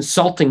are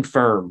consulting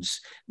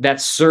firms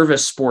that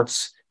service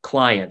sports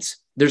clients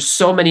there's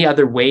so many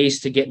other ways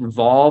to get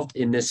involved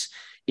in this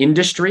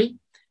industry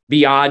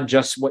beyond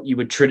just what you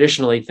would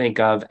traditionally think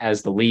of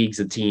as the leagues,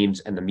 the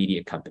teams, and the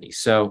media companies.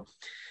 So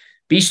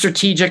be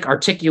strategic,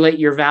 articulate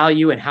your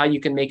value and how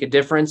you can make a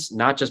difference,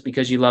 not just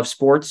because you love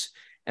sports,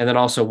 and then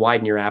also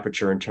widen your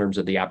aperture in terms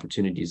of the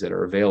opportunities that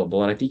are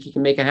available. And I think you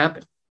can make it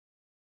happen.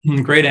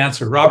 Great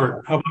answer.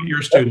 Robert, how about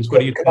your students? What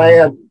do you think?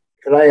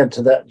 Could I add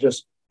to that?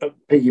 Just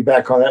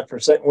piggyback on that for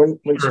a second.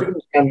 When Sure.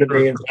 students come to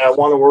me and say, I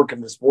want to work in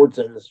the sports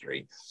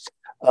industry,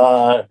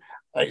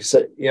 I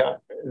say, yeah,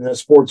 in the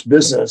sports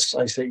business,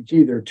 I say,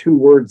 gee, there are two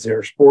words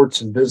there,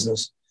 sports and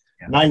business.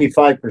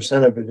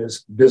 95% of it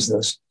is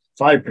business,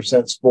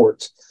 5%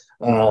 sports.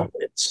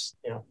 It's,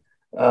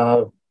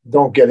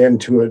 don't get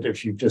into it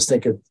if you just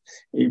think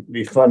it'd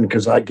be fun,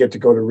 because I get to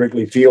go to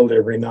Wrigley Field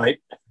every night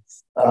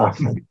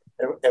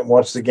and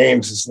watch the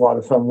games. It's a lot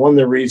of fun. One of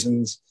the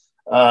reasons,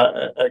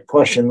 a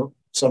question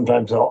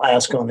sometimes I'll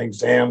ask on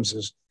exams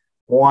is,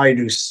 why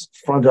do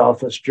front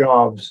office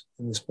jobs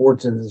in the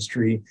sports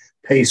industry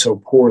pay so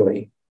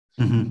poorly?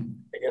 Mm-hmm.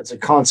 It's a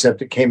concept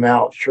that came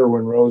out,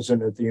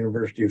 Sherwin-Rosen at the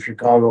University of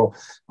Chicago,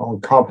 on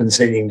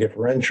compensating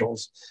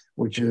differentials,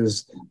 which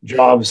is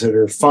jobs that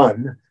are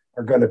fun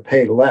are going to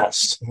pay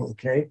less,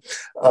 okay?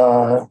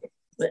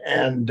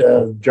 And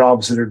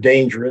jobs that are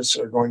dangerous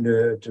are going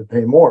to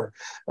pay more.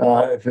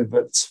 If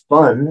it's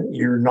fun,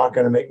 you're not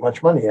going to make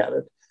much money at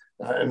it.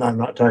 And I'm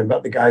not talking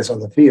about the guys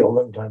on the field,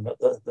 I'm talking about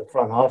the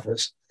front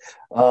office.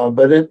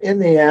 But in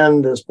the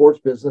end, the sports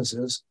business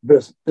is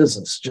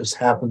business, just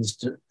happens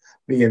to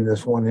be in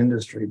this one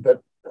industry.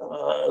 But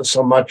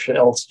so much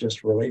else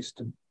just relates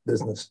to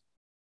business.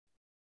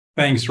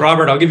 Thanks.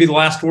 Robert, I'll give you the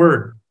last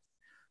word.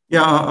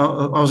 Yeah,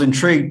 I was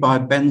intrigued by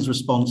Ben's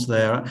response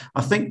there.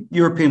 I think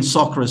European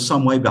soccer is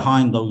some way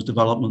behind those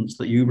developments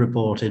that you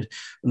reported.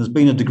 And there's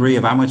been a degree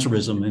of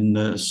amateurism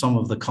in some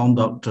of the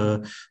conduct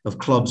of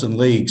clubs and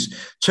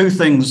leagues. Two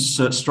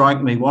things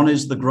strike me. One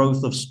is the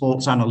growth of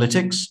sports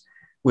analytics,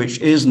 which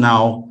is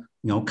now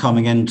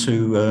coming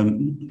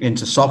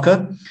into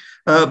soccer.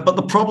 But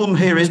the problem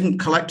here isn't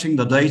collecting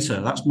the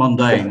data. That's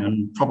mundane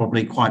and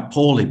probably quite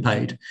poorly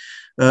paid.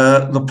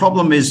 The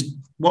problem is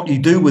what you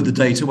do with the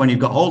data when you've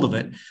got hold of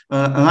it,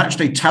 and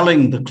actually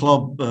telling the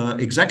club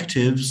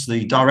executives,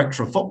 the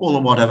director of football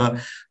or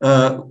whatever,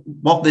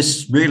 what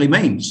this really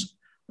means.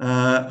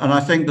 And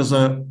I think there's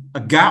a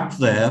gap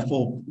there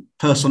for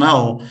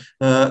personnel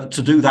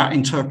to do that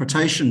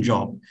interpretation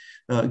job,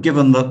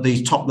 given that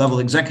the top level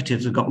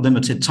executives have got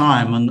limited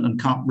time and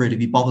can't really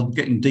be bothered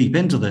getting deep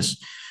into this.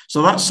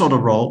 So that sort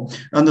of role.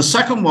 And the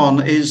second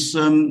one is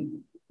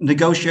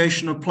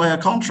negotiation of player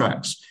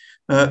contracts.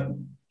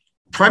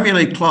 Premier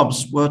League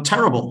clubs were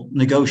terrible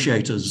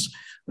negotiators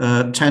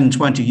 10,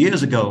 20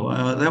 years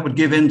ago. They would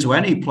give in to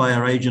any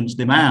player agent's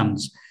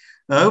demands.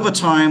 Over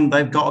time,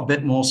 they've got a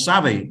bit more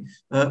savvy,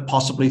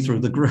 possibly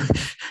through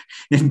the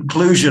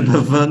inclusion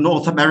of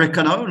North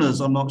American owners,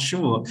 I'm not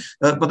sure.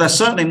 But they're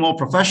certainly more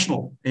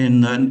professional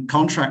in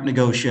contract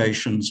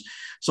negotiations.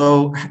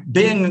 So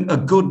being a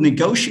good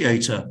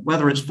negotiator,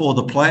 whether it's for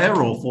the player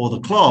or for the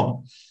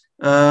club,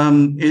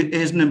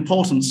 is an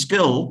important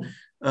skill,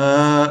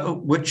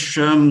 which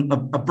a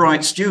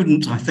bright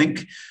student, I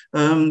think,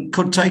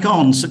 could take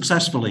on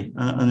successfully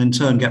and in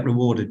turn get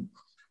rewarded.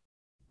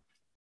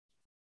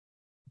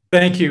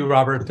 Thank you,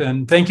 Robert.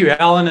 And thank you,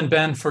 Alan and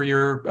Ben, for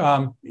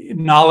your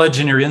knowledge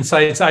and your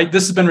insights.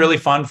 This has been really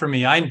fun for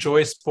me. I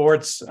enjoy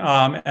sports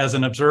as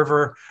an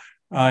observer.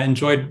 I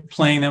enjoyed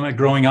playing them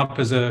growing up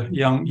as a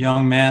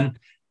young man.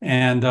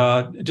 And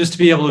just to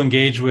be able to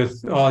engage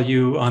with all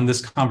you on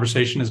this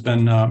conversation has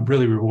been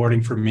really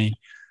rewarding for me.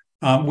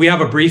 We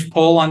have a brief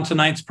poll on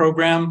tonight's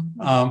program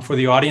for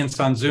the audience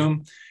on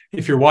Zoom.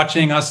 If you're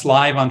watching us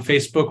live on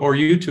Facebook or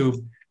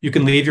YouTube, you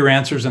can leave your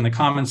answers in the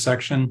comments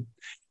section.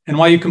 And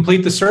while you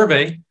complete the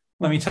survey,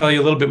 let me tell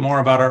you a little bit more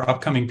about our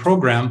upcoming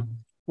program,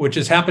 which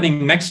is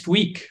happening next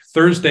week,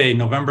 Thursday,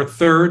 November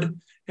 3rd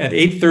at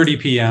 8:30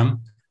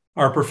 p.m.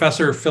 Our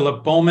professor,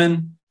 Philip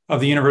Bowman of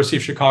the University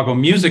of Chicago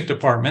Music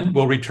Department,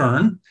 will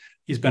return.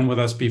 He's been with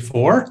us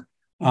before,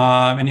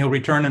 and he'll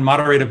return and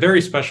moderate a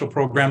very special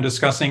program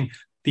discussing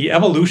the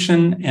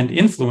evolution and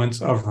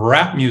influence of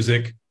rap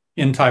music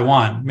in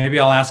Taiwan. Maybe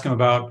I'll ask him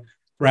about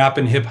rap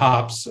and hip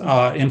hop's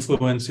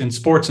influence in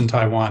sports in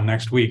Taiwan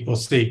next week. We'll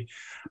see.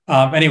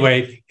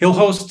 Anyway, he'll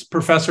host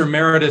Professor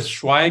Meredith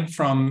Schweig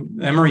from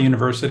Emory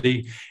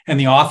University and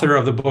the author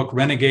of the book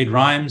Renegade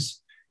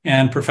Rhymes,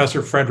 and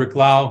Professor Frederick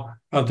Lau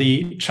of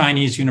the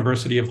Chinese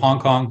University of Hong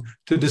Kong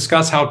to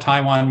discuss how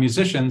Taiwan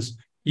musicians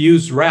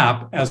use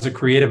rap as a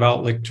creative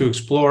outlet to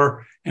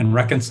explore and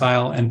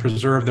reconcile and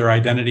preserve their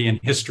identity and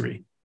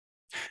history.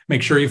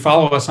 Make sure you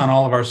follow us on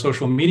all of our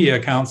social media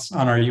accounts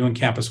on our UN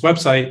Campus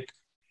website.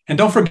 And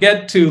don't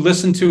forget to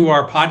listen to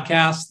our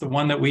podcast, the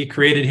one that we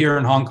created here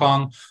in Hong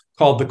Kong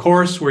called The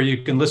Course, where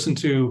you can listen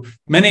to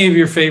many of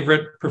your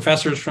favorite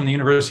professors from the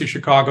University of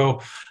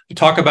Chicago to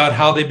talk about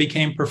how they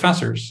became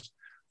professors.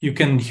 You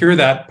can hear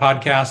that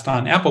podcast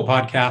on Apple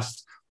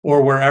Podcasts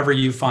or wherever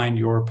you find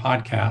your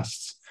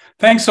podcasts.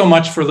 Thanks so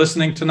much for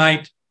listening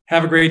tonight.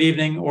 Have a great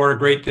evening or a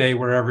great day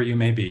wherever you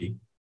may be.